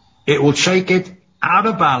 It will shake it out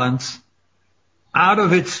of balance, out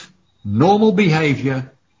of its normal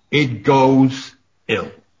behavior. It goes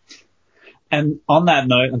ill. And on that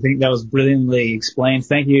note, I think that was brilliantly explained.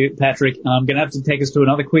 Thank you, Patrick. I'm going to have to take us to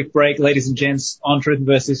another quick break. Ladies and gents, on Truth and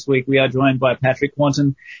Verse this week, we are joined by Patrick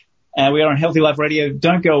Quanton. We are on Healthy Life Radio.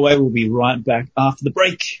 Don't go away. We'll be right back after the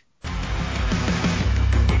break.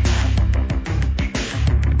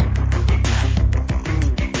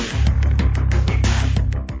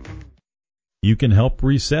 You can help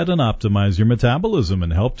reset and optimize your metabolism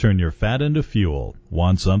and help turn your fat into fuel.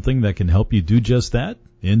 Want something that can help you do just that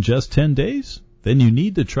in just 10 days? Then you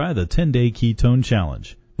need to try the 10-Day Ketone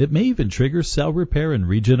Challenge. It may even trigger cell repair and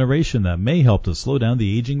regeneration that may help to slow down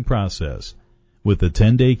the aging process. With the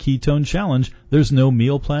 10-Day Ketone Challenge, there's no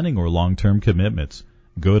meal planning or long-term commitments.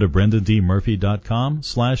 Go to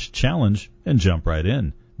BrendanDMurphy.com/challenge and jump right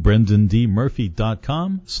in.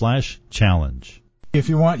 BrendanDMurphy.com/challenge. If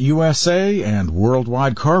you want USA and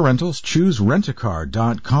worldwide car rentals, choose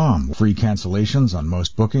Rentacar.com. Free cancellations on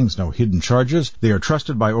most bookings, no hidden charges. They are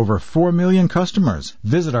trusted by over 4 million customers.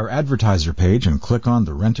 Visit our advertiser page and click on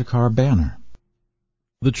the Rent-A-Car banner.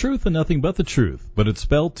 The truth and nothing but the truth, but it's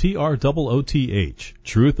spelled TROOTH.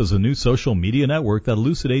 Truth is a new social media network that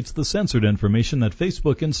elucidates the censored information that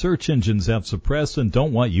Facebook and search engines have suppressed and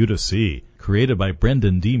don't want you to see. Created by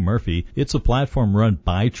Brendan D. Murphy, it's a platform run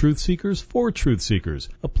by truth seekers for truth seekers,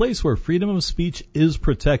 a place where freedom of speech is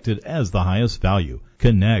protected as the highest value.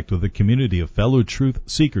 Connect with a community of fellow truth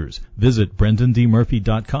seekers. Visit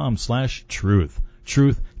brendandmurphy.com/truth.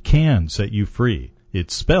 Truth can set you free.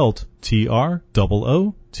 It's spelled TROOTH.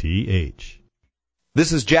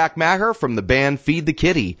 This is Jack Maher from the band Feed the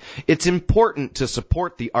Kitty. It's important to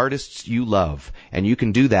support the artists you love, and you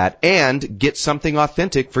can do that and get something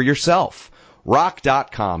authentic for yourself.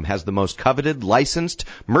 Rock.com has the most coveted licensed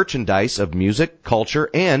merchandise of music, culture,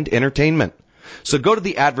 and entertainment. So go to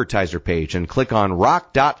the advertiser page and click on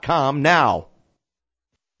Rock.com now.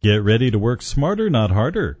 Get ready to work smarter, not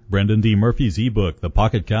harder. Brendan D. Murphy's ebook, The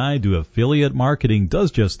Pocket Guide to Affiliate Marketing, does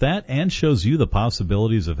just that and shows you the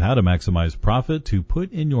possibilities of how to maximize profit to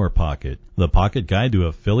put in your pocket. The Pocket Guide to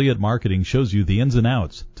Affiliate Marketing shows you the ins and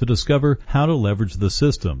outs to discover how to leverage the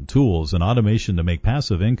system, tools, and automation to make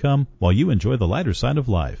passive income while you enjoy the lighter side of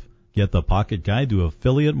life. Get the Pocket Guide to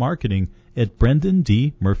Affiliate Marketing at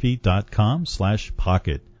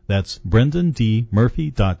brendandmurphy.com/pocket. That's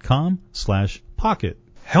brendandmurphy.com/pocket.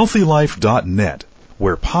 HealthyLife.net,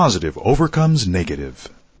 where positive overcomes negative.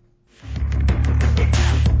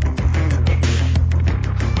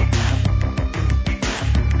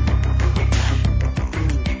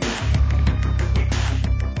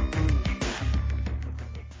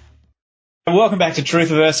 Welcome back to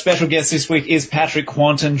Truthiverse. Special guest this week is Patrick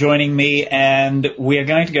Quanton joining me, and we are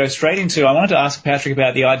going to go straight into, I wanted to ask Patrick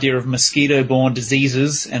about the idea of mosquito-borne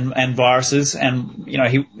diseases and viruses, and, you know,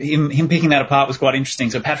 him picking that apart was quite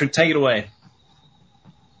interesting. So, Patrick, take it away.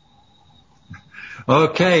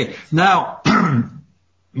 Okay. Now,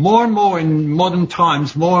 more and more in modern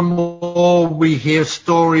times, more and more we hear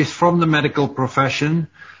stories from the medical profession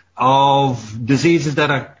of diseases that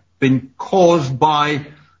have been caused by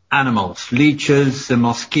animals, leeches,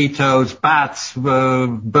 mosquitoes, bats,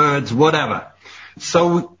 birds, whatever.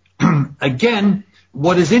 So, again,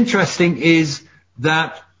 what is interesting is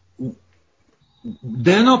that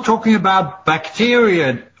they're not talking about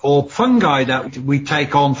bacteria or fungi that we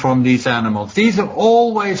take on from these animals. These are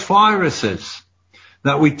always viruses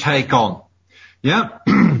that we take on. Yeah.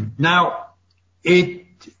 Now, we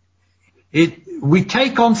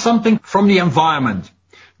take on something from the environment.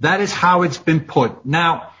 That is how it's been put.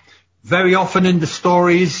 Now, very often in the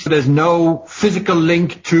stories, there's no physical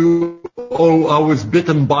link to, oh, I was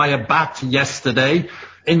bitten by a bat yesterday.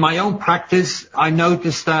 In my own practice, I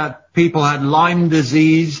noticed that people had Lyme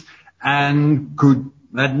disease and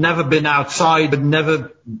had never been outside, had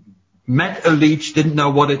never met a leech, didn't know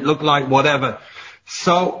what it looked like, whatever.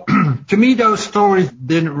 So, to me, those stories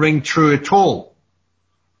didn't ring true at all.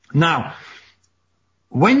 Now,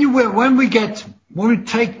 when we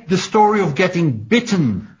take the story of getting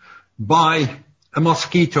bitten by a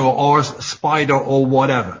mosquito or a spider or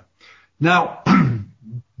whatever. Now,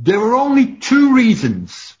 there are only two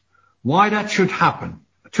reasons why that should happen.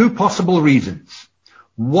 Two possible reasons.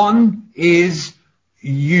 One is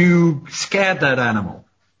you scared that animal.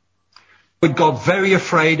 It got very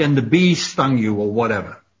afraid and the bee stung you or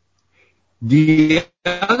whatever. The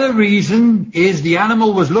other reason is the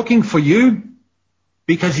animal was looking for you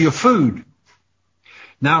because you're food.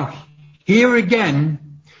 Now, here again,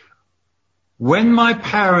 when my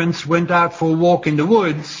parents went out for a walk in the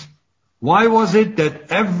woods, why was it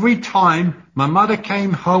that every time my mother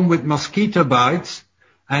came home with mosquito bites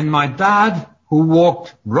and my dad, who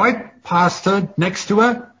walked right past her, next to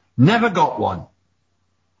her, never got one?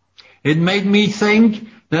 It made me think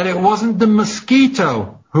that it wasn't the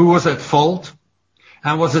mosquito who was at fault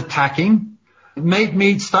and was attacking. It made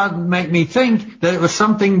me think that it was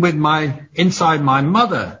something with inside my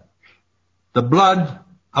mother. The blood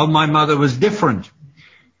of my mother was different.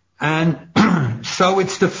 And so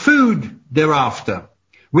it's the food thereafter,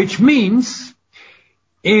 which means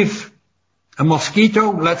if a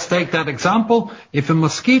mosquito, let's take that example, if a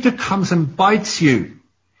mosquito comes and bites you,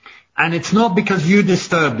 and it's not because you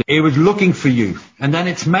disturbed it was looking for you, and then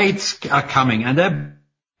its mates are coming and they're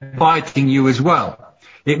biting you as well,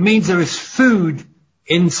 it means there is food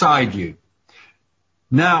inside you.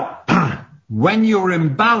 Now, when you're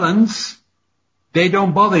in balance, they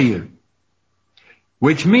don't bother you,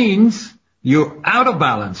 which means you're out of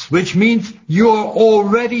balance, which means you're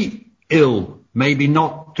already ill. Maybe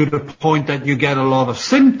not to the point that you get a lot of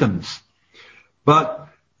symptoms, but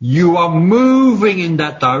you are moving in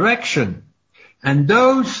that direction. And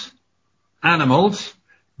those animals,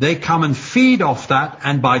 they come and feed off that,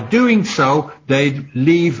 and by doing so, they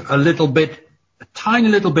leave a tiny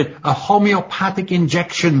little bit, a homeopathic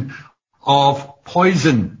injection of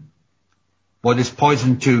poison, what is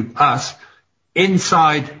poison to us,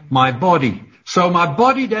 inside my body. So my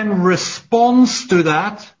body then responds to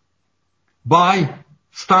that by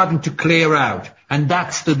starting to clear out. And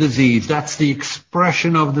that's the disease. That's the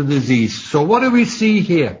expression of the disease. So what do we see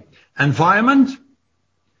here? Environment,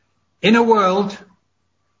 inner world,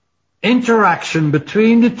 interaction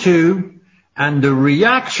between the two, and the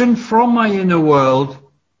reaction from my inner world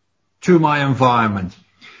to my environment.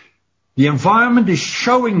 The environment is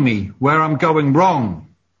showing me where I'm going wrong.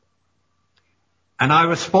 And I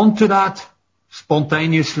respond to that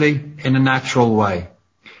spontaneously in a natural way.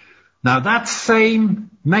 Now that same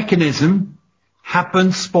mechanism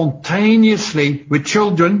happens spontaneously with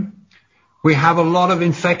children. We have a lot of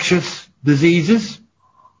infectious diseases,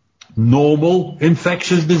 normal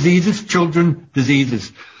infectious diseases, children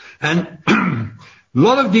diseases. And a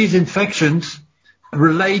lot of these infections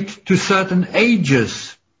relate to certain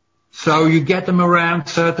ages. So you get them around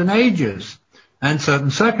certain ages and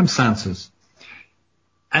certain circumstances.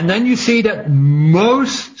 And then you see that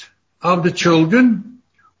most of the children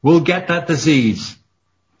will get that disease.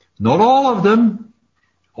 Not all of them,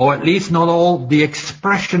 or at least not all the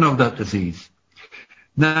expression of that disease.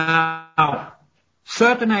 Now,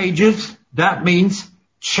 certain ages, that means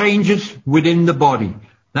changes within the body.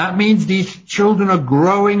 That means these children are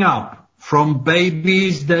growing up. From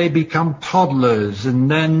babies, they become toddlers, and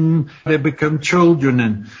then they become children.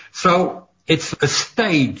 And so it's a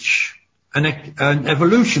stage, an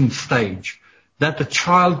evolution stage that the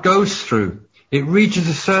child goes through. It reaches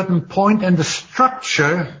a certain point, and the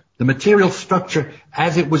structure, the material structure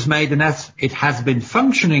as it was made and as it has been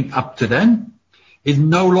functioning up to then, is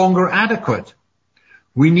no longer adequate.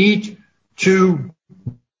 We need to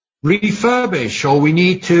refurbish, or we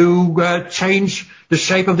need to change the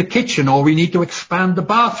shape of the kitchen, or we need to expand the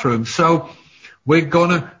bathroom. So we're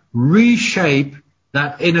going to reshape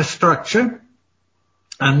that inner structure,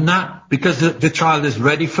 and that, because the child is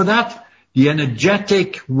ready for that, the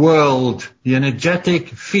energetic world, the energetic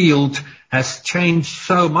field has changed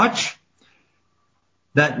so much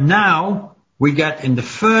that now we get, in the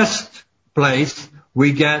first place,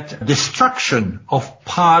 we get destruction of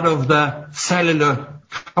part of the cellular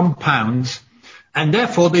compounds, and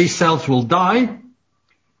therefore these cells will die.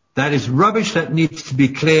 That is rubbish that needs to be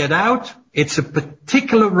cleared out. It's a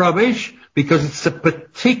particular rubbish because it's a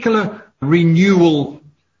particular renewal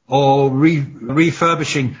or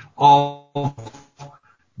refurbishing of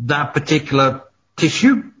that particular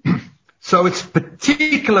tissue. So it's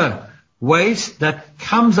particular waste that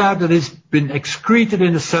comes out that has been excreted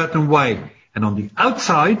in a certain way. And on the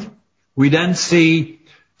outside, we then see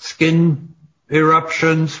skin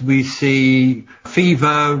eruptions, we see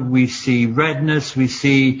fever, we see redness, we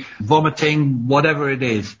see vomiting, whatever it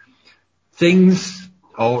is. Things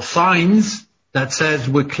or signs that says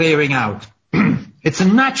we're clearing out. It's a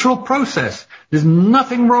natural process. There's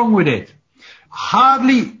nothing wrong with it.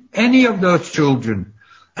 Hardly any of those children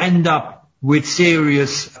end up with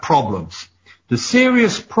serious problems. The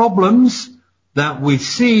serious problems that we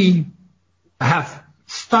see have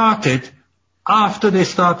started after they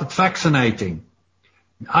started vaccinating.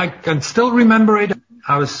 I can still remember it.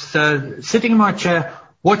 I was sitting in my chair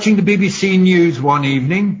watching the BBC News one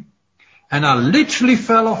evening, and I literally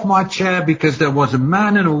fell off my chair because there was a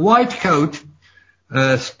man in a white coat,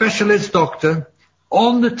 a specialist doctor,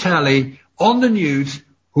 on the telly, on the news,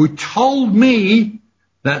 who told me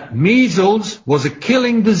that measles was a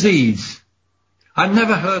killing disease. I'd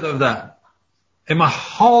never heard of that. In my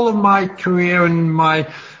whole of my career and my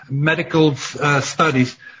medical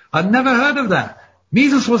studies, I'd never heard of that.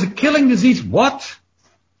 Measles was a killing disease. What?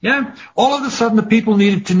 Yeah. All of a sudden the people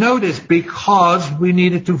needed to know this because we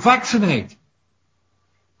needed to vaccinate.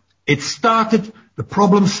 The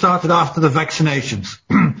problem started after the vaccinations.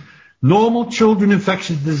 Normal children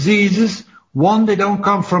infectious diseases, one, they don't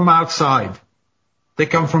come from outside. They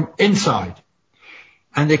come from inside.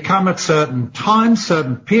 And they come at certain times,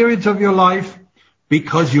 certain periods of your life,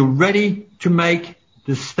 because you're ready to make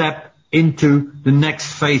the step into the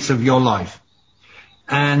next phase of your life.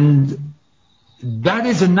 And that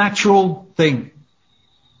is a natural thing.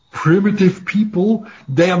 Primitive people,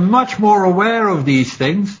 they are much more aware of these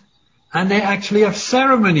things, and they actually have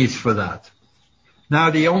ceremonies for that. Now,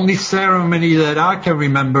 the only ceremony that I can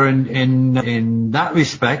remember in that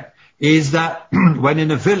respect is that when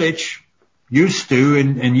in a village, used to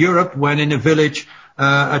in Europe, when in a village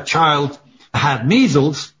a child had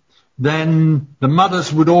measles, then the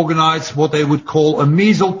mothers would organize what they would call a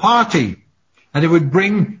measles party. and it would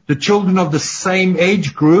bring the children of the same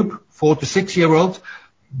age group, 4 to 6 year olds,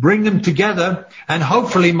 bring them together, and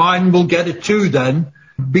hopefully mine will get it too then,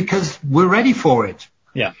 because we're ready for it.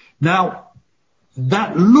 Yeah. Now,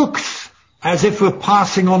 that looks as if we're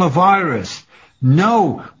passing on a virus.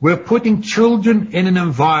 No, we're putting children in an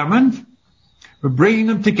environment, we're bringing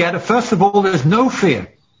them together. First of all, there's no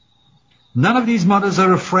fear. None of these mothers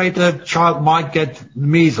are afraid their child might get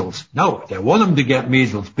measles. No, they want them to get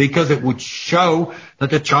measles because it would show that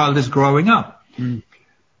the child is growing up.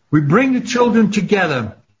 We bring the children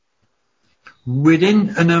together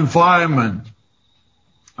within an environment.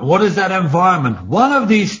 What is that environment? One of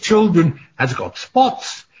these children has got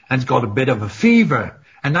spots and has got a bit of a fever,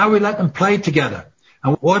 and now we let them play together.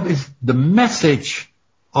 And what is the message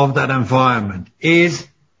of that environment?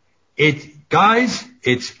 Guys,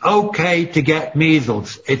 it's okay to get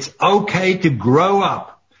measles. It's okay to grow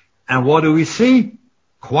up. And what do we see?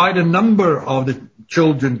 Quite a number of the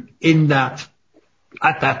children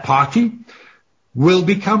at that party will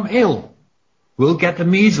become ill, will get the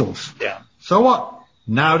measles. Yeah. So what?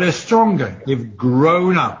 Now they're stronger. They've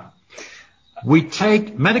grown up. We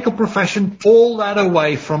take medical profession, all that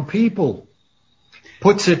away from people,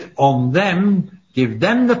 puts it on them, give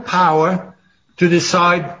them the power to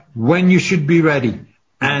decide when you should be ready.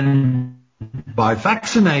 And by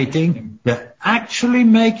vaccinating, they're actually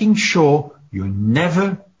making sure you're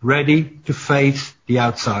never ready to face the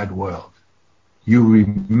outside world. You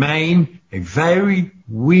remain a very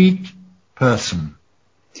weak person.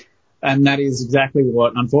 And that is exactly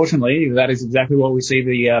what, unfortunately, that is exactly what we see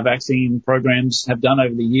the vaccine programs have done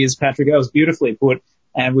over the years. Patrick, that was beautifully put.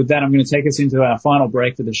 And with that, I'm going to take us into our final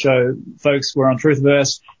break for the show. Folks, we're on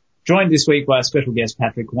Truthverse, joined this week by our special guest,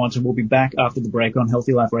 Patrick Quantum. We'll be back after the break on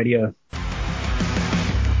Healthy Life Radio.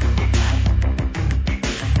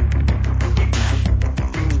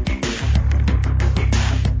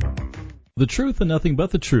 The truth and nothing but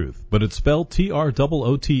the truth, but it's spelled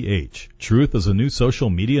TROOTH. Truth is a new social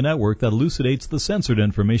media network that elucidates the censored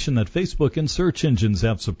information that Facebook and search engines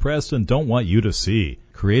have suppressed and don't want you to see.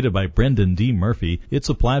 Created by Brendan D. Murphy, it's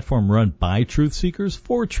a platform run by truth seekers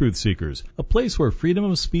for truth seekers, a place where freedom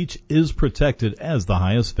of speech is protected as the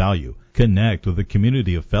highest value. Connect with a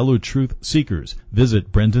community of fellow truth seekers.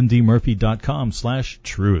 Visit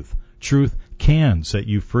brendandmurphy.com/truth. Truth can set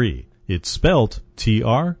you free. It's spelled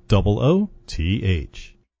TROOTH.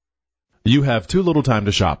 You have too little time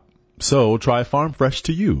to shop, so try Farm Fresh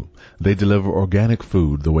to You. They deliver organic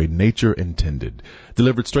food the way nature intended,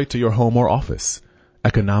 delivered straight to your home or office,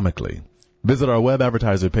 economically. Visit our web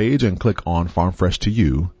advertiser page and click on Farm Fresh to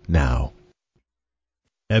You now.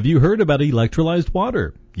 Have you heard about electrolyzed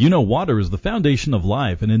water? You know water is the foundation of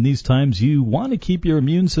life, and in these times you want to keep your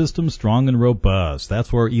immune system strong and robust.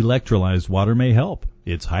 That's where electrolyzed water may help.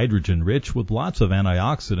 It's hydrogen-rich with lots of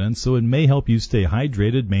antioxidants, so it may help you stay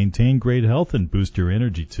hydrated, maintain great health, and boost your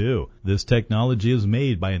energy too. This technology is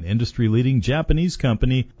made by an industry-leading Japanese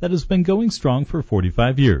company that has been going strong for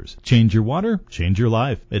 45 years. Change your water, change your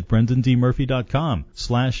life at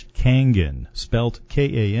brendandmurphy.com/Kangen, spelled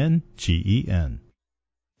Kangen.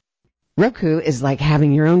 Roku is like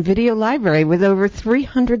having your own video library with over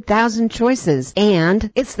 300,000 choices.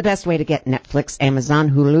 And it's the best way to get Netflix,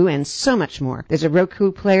 Amazon, Hulu, and so much more. There's a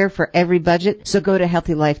Roku player for every budget, so go to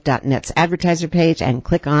HealthyLife.net's advertiser page and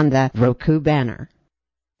click on the Roku banner.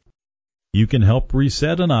 You can help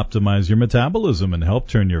reset and optimize your metabolism and help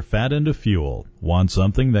turn your fat into fuel. Want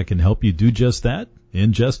something that can help you do just that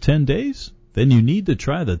in just 10 days? Then you need to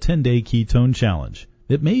try the 10-Day Ketone Challenge.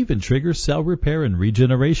 It may even trigger cell repair and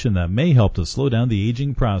regeneration that may help to slow down the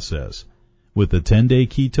aging process. With the 10-Day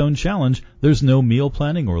Ketone Challenge, there's no meal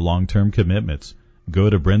planning or long-term commitments. Go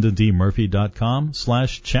to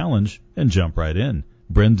brendandmurphy.com/challenge and jump right in.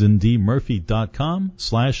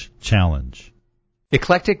 brendandmurphy.com/challenge.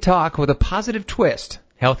 Eclectic talk with a positive twist.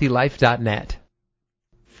 HealthyLife.net.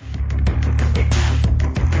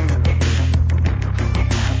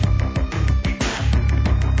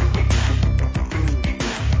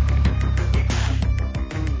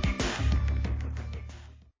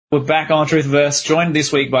 We're back on Truthverse, joined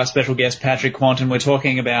this week by special guest Patrick Quantum. We're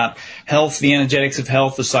talking about health, the energetics of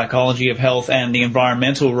health, the psychology of health, and the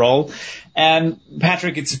environmental role. And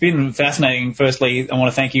Patrick, it's been fascinating. Firstly, I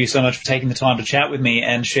want to thank you so much for taking the time to chat with me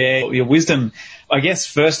and share your wisdom. I guess,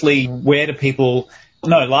 firstly,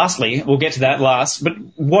 lastly, we'll get to that last, but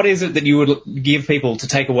what is it that you would give people to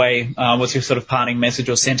take away? What's your sort of parting message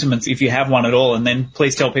or sentiments, if you have one at all? And then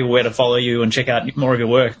please tell people where to follow you and check out more of your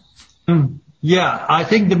work. Yeah, I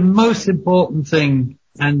think the most important thing,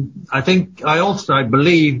 and I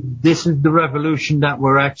believe this is the revolution that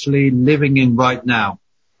we're actually living in right now.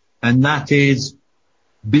 and that is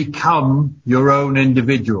become your own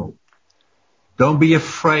individual. Don't be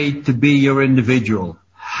afraid to be your individual.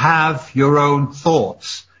 Have your own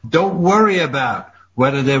thoughts. Don't worry about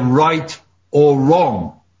whether they're right or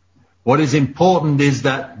wrong. What is important is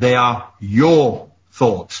that they are your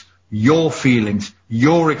thoughts, your feelings,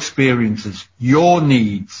 your experiences, your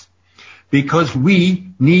needs. Because we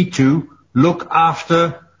need to look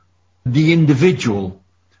after the individual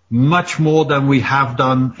much more than we have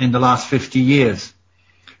done in the last 50 years.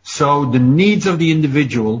 So the needs of the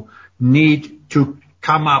individual need to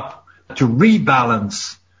come up to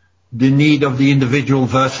rebalance the need of the individual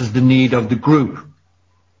versus the need of the group.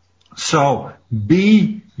 So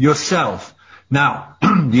be yourself. Now,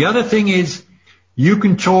 the other thing is you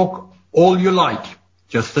can talk all you like.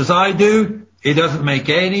 Just as I do, it doesn't make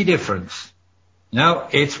any difference. No,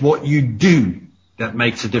 it's what you do that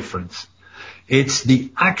makes a difference. It's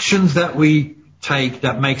the actions that we take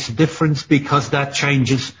that makes a difference, because that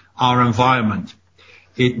changes our environment.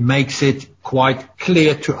 It makes it quite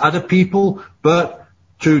clear to other people, but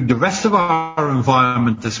to the rest of our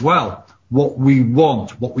environment as well, what we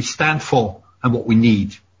want, what we stand for, and what we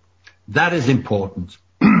need. That is important.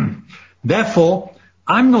 Therefore,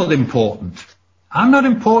 I'm not important. I'm not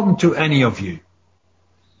important to any of you.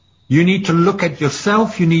 You need to look at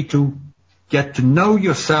yourself. You need to get to know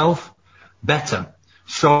yourself better.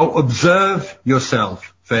 So observe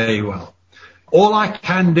yourself very well. All I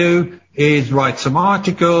can do is write some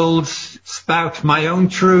articles, spout my own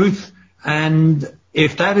truth, and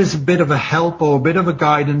if that is a bit of a help or a bit of a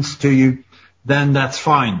guidance to you, then that's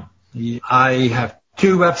fine. I have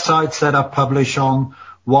 2 websites that I publish on.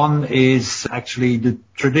 One is actually the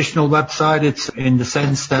traditional website. It's in the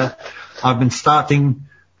sense that I've been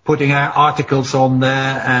putting out articles on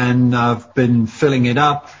there, and I've been filling it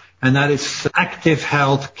up, and that is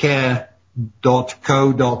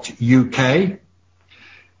activehealthcare.co.uk.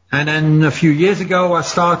 And then a few years ago, I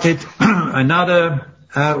started another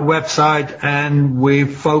website, and we're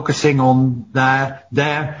focusing on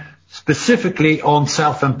there specifically on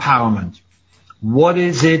self-empowerment. What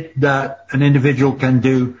is it that an individual can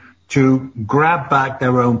do to grab back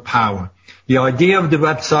their own power? The idea of the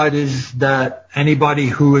website is that anybody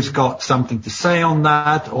who has got something to say on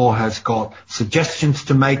that, or has got suggestions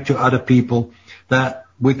to make to other people, that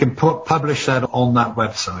we can publish that on that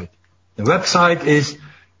website. The website is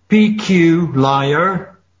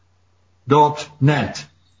pqliar.net.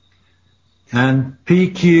 And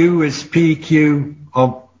PQ is PQ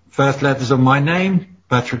of first letters of my name,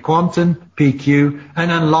 Patrick Quanton, PQ, and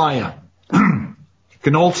then liar. You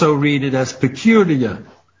can also read it as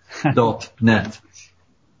peculiar.net.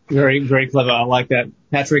 Very, very clever. I like that.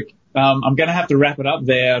 Patrick, I'm going to have to wrap it up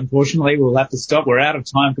there. Unfortunately, we'll have to stop. We're out of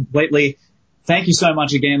time completely. Thank you so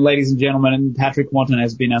much again, ladies and gentlemen. And Patrick Quanton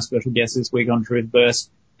has been our special guest this week on Truth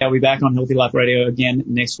Burst. I'll be back on Healthy Life Radio again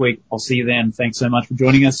next week. I'll see you then. Thanks so much for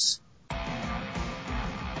joining us.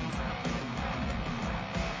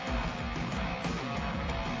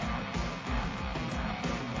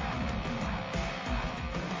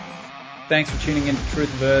 Thanks for tuning in to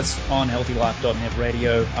Truthverse on HealthyLife.net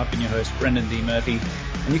radio. I've been your host, Brendan D. Murphy,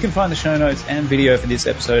 and you can find the show notes and video for this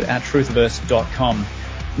episode at truthverse.com.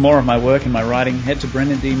 For more of my work and my writing, head to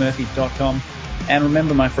brendandmurphy.com. And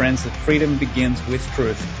remember, my friends, that freedom begins with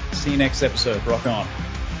truth. See you next episode. Rock on.